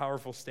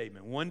powerful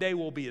statement. One day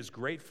we'll be as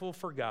grateful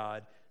for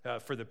God,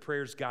 for the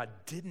prayers God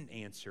didn't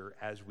answer,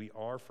 as we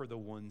are for the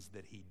ones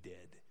that he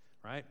did,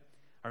 right?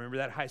 I remember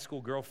that high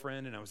school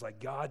girlfriend, and I was like,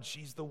 God,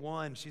 she's the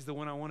one. She's the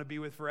one I want to be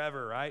with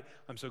forever, right?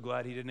 I'm so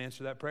glad he didn't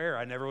answer that prayer.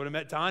 I never would have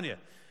met Tanya.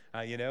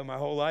 My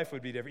whole life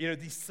would be different.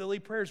 These silly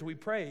prayers we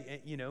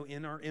pray,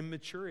 in our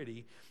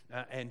immaturity,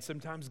 and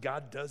sometimes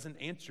God doesn't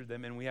answer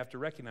them, and we have to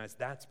recognize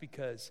that's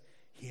because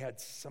he had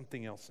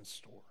something else in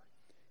store.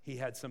 He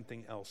had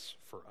something else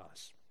for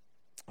us.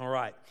 All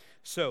right,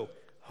 so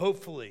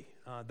hopefully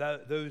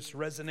those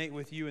resonate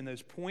with you and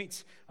those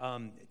points.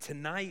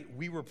 Tonight,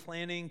 we were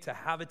planning to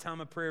have a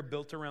time of prayer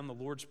built around the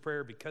Lord's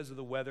Prayer. Because of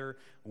the weather,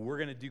 we're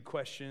going to do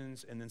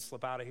questions and then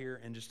slip out of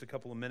here in just a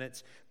couple of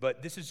minutes.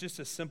 But this is just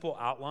a simple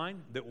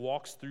outline that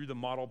walks through the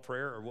model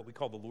prayer, or what we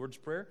call the Lord's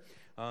Prayer,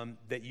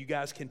 that you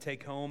guys can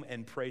take home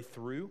and pray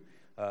through.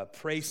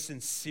 Pray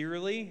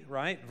sincerely,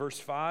 right? Verse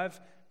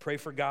 5. Pray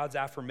for God's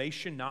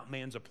affirmation, not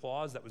man's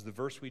applause. That was the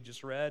verse we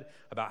just read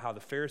about how the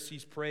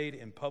Pharisees prayed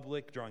in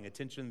public, drawing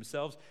attention to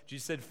themselves.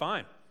 Jesus said,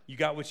 fine, you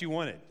got what you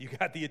wanted. You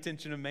got the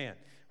attention of man,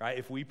 right?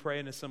 If we pray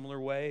in a similar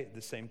way,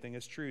 the same thing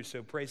is true.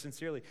 So pray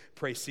sincerely.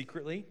 Pray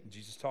secretly.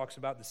 Jesus talks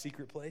about the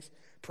secret place.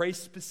 Pray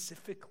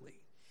specifically.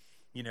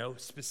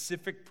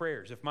 Specific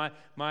prayers. If my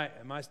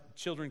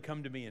children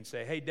come to me and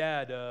say, hey,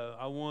 Dad,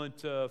 I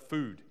want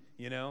food,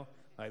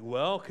 Like,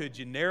 well, could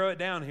you narrow it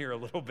down here a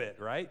little bit,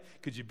 right?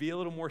 Could you be a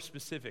little more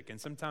specific?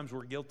 And sometimes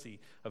we're guilty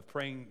of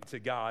praying to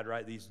God,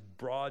 right? These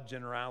broad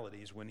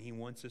generalities when he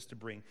wants us to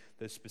bring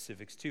those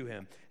specifics to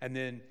him. And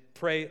then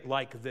pray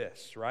like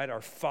this, right? Our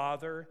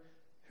Father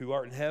who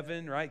art in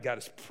heaven, right? God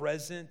is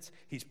present.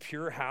 He's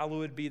pure.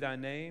 Hallowed be thy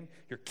name.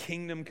 Your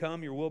kingdom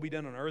come. Your will be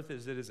done on earth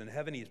as it is in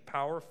heaven. He is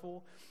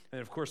powerful.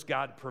 And of course,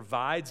 God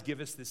provides.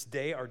 Give us this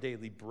day our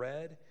daily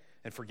bread.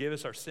 And forgive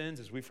us our sins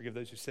as we forgive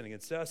those who sin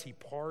against us. He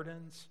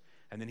pardons.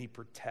 And then he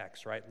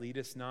protects, right? Lead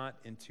us not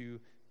into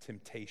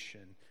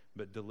temptation,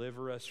 but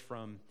deliver us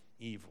from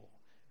evil.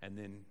 And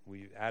then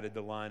we added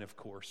the line, of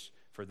course,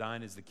 for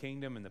thine is the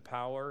kingdom and the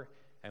power.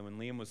 And when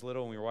Liam was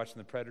little and we were watching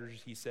the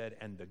Predators, he said,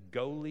 and the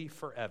goalie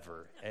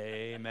forever.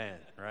 Amen,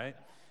 right?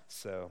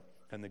 So,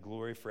 and the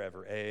glory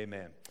forever.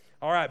 Amen.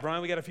 All right,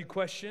 Brian, we got a few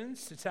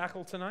questions to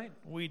tackle tonight.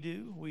 We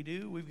do.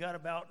 We've got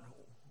about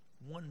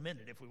 1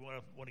 minute if we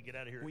want to get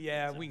out of here. Well,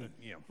 yeah,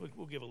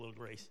 we'll give a little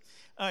grace.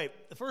 All right,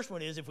 the first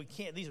one is, if we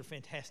can't, these are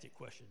fantastic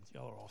questions.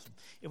 Y'all are awesome.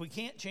 If we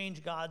can't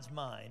change God's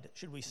mind,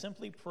 should we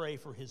simply pray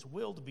for his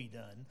will to be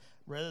done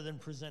rather than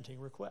presenting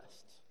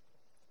requests?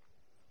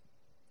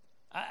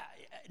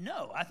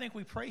 No, I think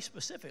we pray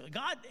specifically.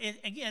 God,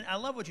 again, I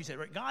love what you said,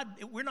 right? God,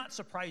 we're not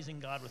surprising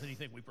God with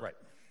anything we pray. Right.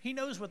 He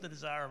knows what the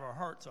desire of our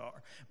hearts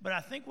are. But I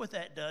think what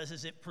that does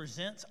is it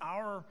presents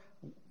our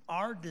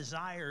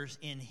desires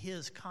in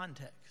his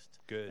context.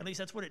 Good. At least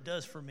that's what it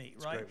does for me,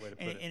 that's right? A great way to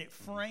put it. And it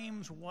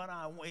frames what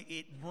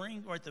it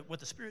brings, or what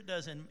the Spirit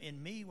does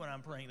in me when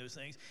I'm praying those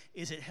things,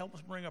 is it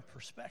helps bring a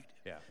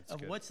perspective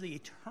of good. what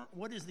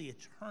is the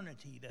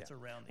eternity that's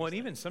around these Well, and things.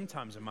 even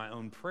sometimes in my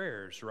own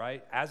prayers,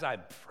 right, as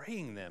I'm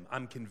praying them,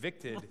 I'm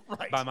convicted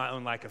Right. by my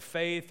own lack of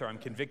faith, or I'm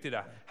convicted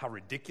of how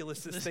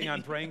ridiculous this thing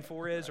I'm praying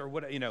for is, or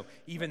what,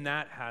 even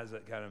that has a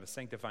kind of a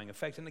sanctifying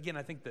effect. And again,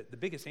 I think that the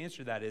biggest answer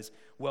to that is,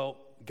 well,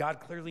 God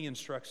clearly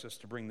instructs us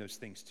to bring those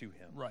things to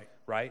him.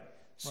 Right?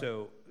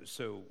 So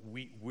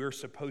we're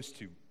supposed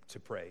to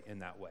pray in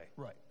that way.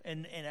 Right.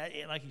 And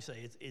like you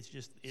say, it's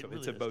just so really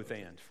it's a is. both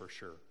and for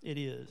sure. It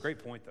is.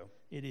 Great point though.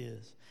 It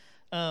is.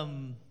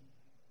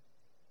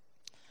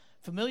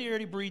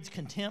 Familiarity breeds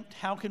contempt.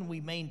 How can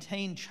we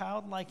maintain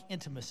childlike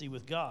intimacy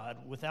with God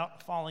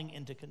without falling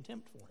into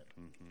contempt for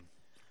him? Mm-hmm.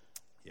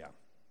 Yeah.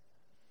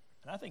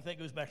 And I think that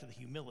goes back to the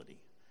humility,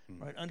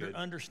 right?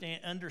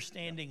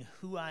 Understanding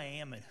who I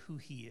am and who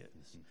he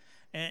is. Mm-hmm.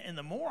 And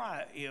the more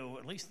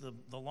at least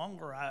the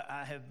longer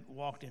I have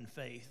walked in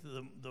faith,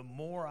 the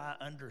more I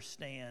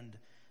understand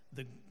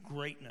the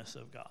greatness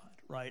of God,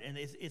 right? And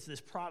it's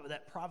this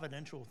that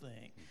providential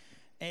thing,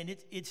 and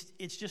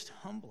it's just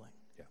humbling,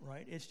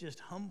 right? It's just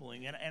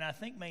humbling, and I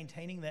think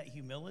maintaining that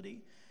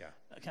humility,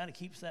 kind of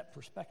keeps that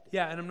perspective.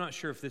 Yeah, and I'm not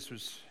sure if this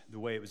was the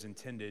way it was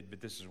intended,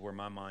 but this is where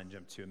my mind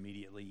jumped to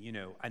immediately.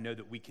 I know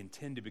that we can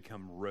tend to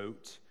become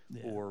rote.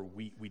 Or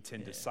we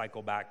tend to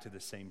cycle back to the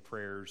same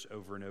prayers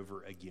over and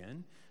over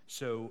again.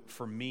 So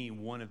for me,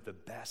 one of the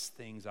best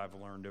things I've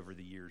learned over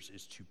the years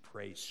is to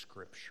pray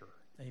Scripture.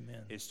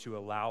 Amen. Is to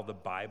allow the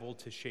Bible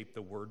to shape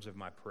the words of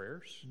my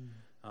prayers.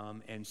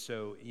 And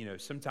so,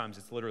 sometimes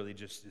it's literally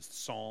just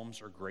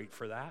Psalms are great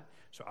for that.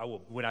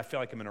 So when I feel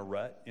like I'm in a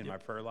rut in my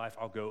prayer life,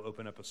 I'll go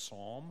open up a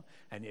Psalm.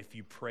 And if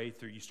you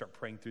you start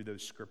praying through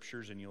those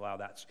scriptures and you allow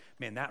that,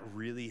 man, that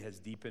really has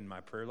deepened my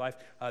prayer life.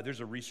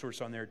 There's a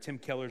resource on there, Tim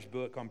Keller's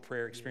book on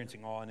prayer,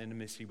 Experiencing Awe and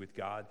Intimacy with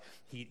God.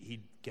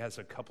 He has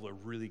a couple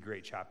of really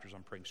great chapters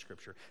on praying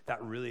Scripture.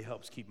 That really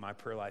helps keep my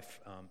prayer life,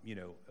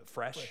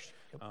 fresh.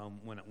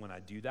 When I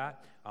do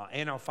that.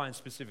 And I'll find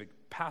specific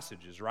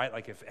passages, right?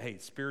 Like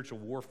spiritual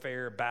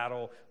warfare,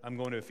 battle, I'm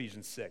going to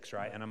Ephesians 6,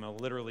 right? And I'm going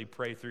to literally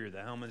pray through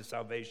the helmet of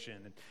salvation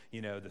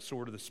and, the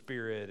sword of the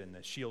Spirit and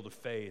the shield of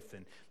faith.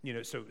 And,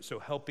 so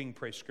helping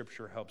pray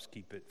Scripture helps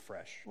keep it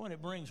fresh. Well, and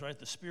it brings, right,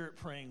 the Spirit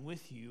praying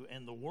with you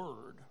and the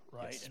Word,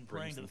 right? Yes, and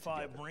praying to the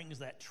Father together. Brings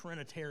that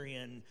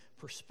Trinitarian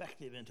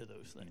perspective into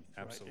those things,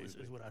 Absolutely.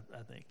 Right? Is what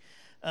I think.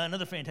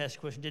 Another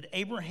fantastic question. Did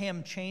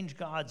Abraham change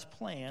God's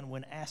plan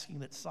when asking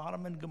that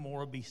Sodom and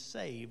Gomorrah be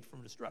saved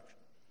from destruction?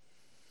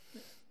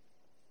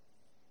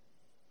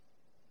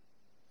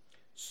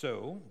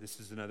 So this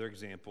is another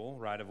example,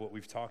 right, of what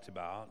we've talked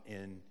about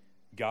in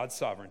God's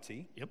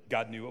sovereignty. Yep.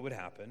 God knew what would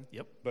happen.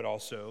 Yep. But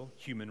also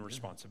human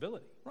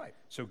responsibility. Right.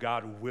 So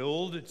God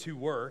willed to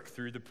work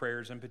through the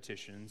prayers and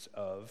petitions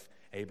of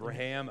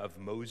Abraham, of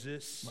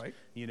Moses. Right.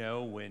 You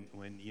know, when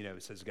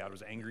it says God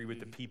was angry with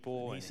the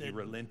people and he said,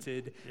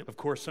 relented. Yep. Of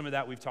course, some of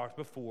that we've talked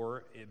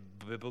before, in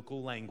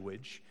biblical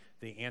language,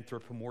 the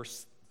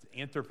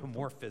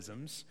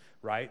anthropomorphisms,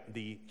 right?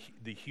 The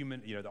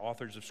human, the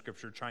authors of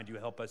Scripture trying to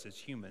help us as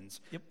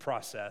humans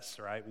process,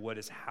 right, what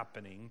is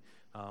happening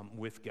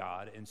with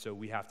God. And so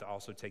we have to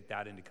also take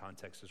that into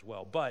context as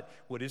well. But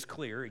what is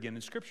clear, again,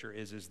 in Scripture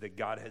is that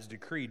God has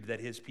decreed that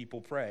his people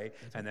pray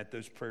and that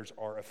those prayers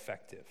are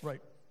effective.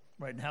 Right.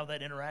 Right. And how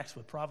that interacts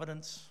with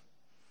providence.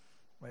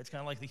 Right. It's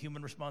kind of like the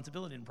human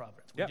responsibility in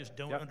providence. We just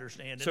don't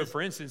understand it. So,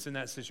 for instance, in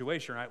that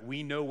situation, right,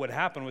 we know what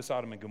happened with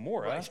Sodom and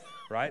Gomorrah,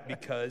 right,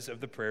 because of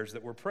the prayers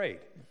that were prayed.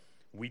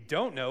 We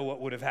don't know what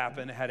would have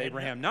happened had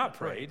Abraham not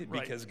prayed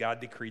because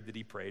God decreed that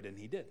he prayed and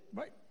he did.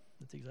 Right.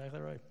 That's exactly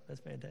right. That's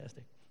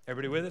fantastic.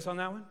 Everybody with us on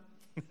that one?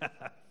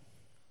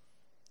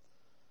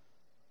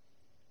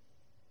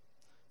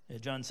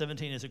 John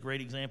 17 is a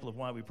great example of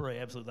why we pray.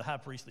 Absolutely. The high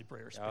priestly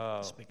prayer is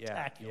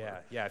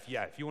spectacular. Yeah.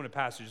 If you want a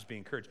passage, just be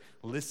encouraged.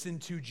 Listen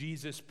to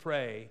Jesus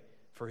pray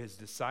for his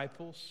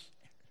disciples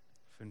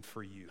and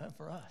for you. And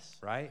for us.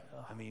 Right?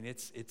 I mean,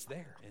 it's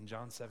there in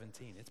John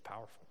 17. It's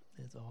powerful.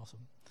 It's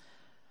awesome.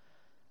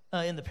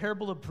 In the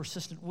parable of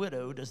persistent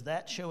widow, does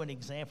that show an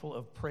example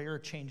of prayer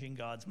changing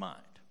God's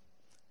mind?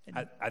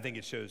 I think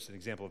it shows an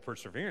example of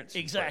perseverance.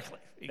 Exactly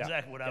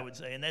what I would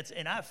say.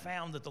 And I've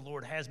found that the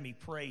Lord has me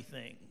pray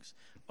things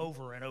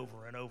over and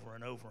over and over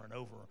and over and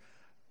over,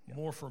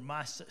 more for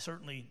my,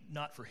 certainly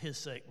not for his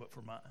sake, but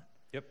for mine.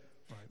 Yep.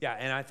 Right. Yeah,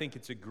 and I think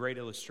it's a great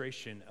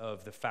illustration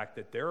of the fact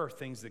that there are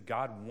things that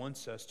God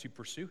wants us to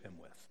pursue him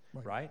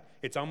with, right?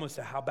 It's almost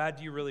a, how bad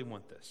do you really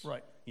want this?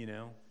 Right.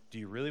 Do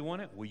you really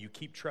want it? Will you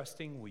keep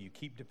trusting? Will you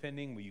keep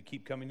depending? Will you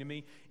keep coming to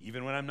me?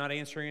 Even when I'm not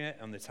answering it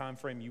on the time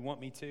frame you want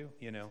me to?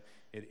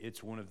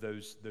 It's one of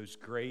those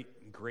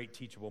great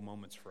teachable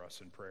moments for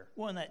us in prayer.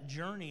 Well, and that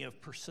journey of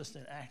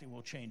persistent acting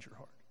will change your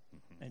heart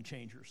and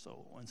change your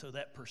soul. And so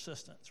that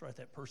persistence, right,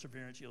 that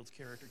perseverance yields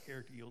character,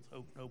 character yields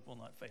hope, and hope will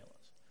not fail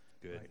us.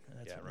 Good.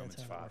 Right?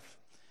 Romans 5.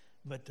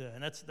 But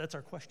and that's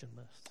our question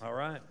list. All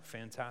right,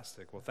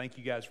 fantastic. Well, thank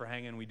you guys for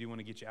hanging. We do want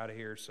to get you out of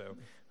here, so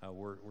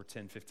we're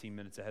 10, 15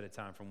 minutes ahead of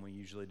time from when we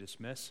usually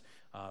dismiss.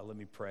 Let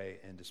me pray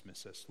and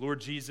dismiss us.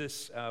 Lord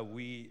Jesus,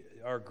 we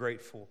are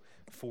grateful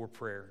for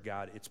prayer,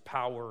 God. Its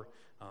power,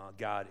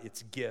 God,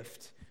 its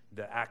gift,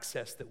 the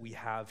access that we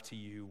have to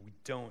you. We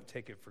don't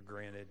take it for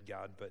granted,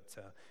 God, but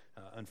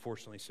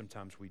unfortunately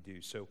sometimes we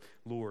do. So,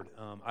 Lord,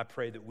 I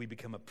pray that we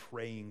become a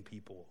praying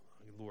people.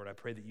 Lord, I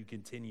pray that you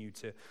continue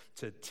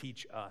to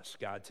teach us,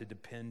 God, to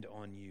depend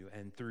on you,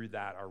 and through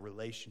that, our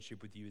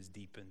relationship with you is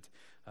deepened.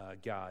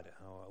 God,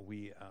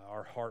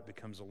 our heart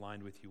becomes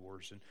aligned with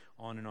yours, and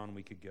on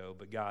we could go.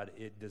 But God,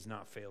 it does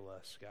not fail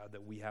us, God,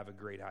 that we have a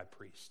great high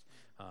priest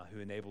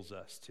who enables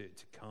us to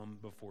come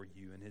before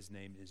you, and his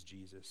name is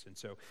Jesus. And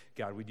so,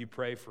 God, we do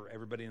pray for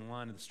everybody in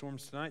line of the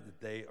storms tonight,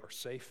 that they are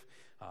safe,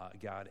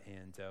 God,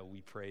 and we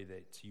pray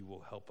that you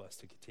will help us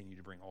to continue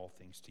to bring all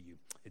things to you.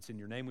 It's in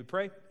your name we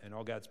pray, and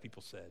all God's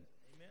people said,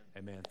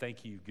 Amen. Amen.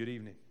 Thank you. Good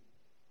evening.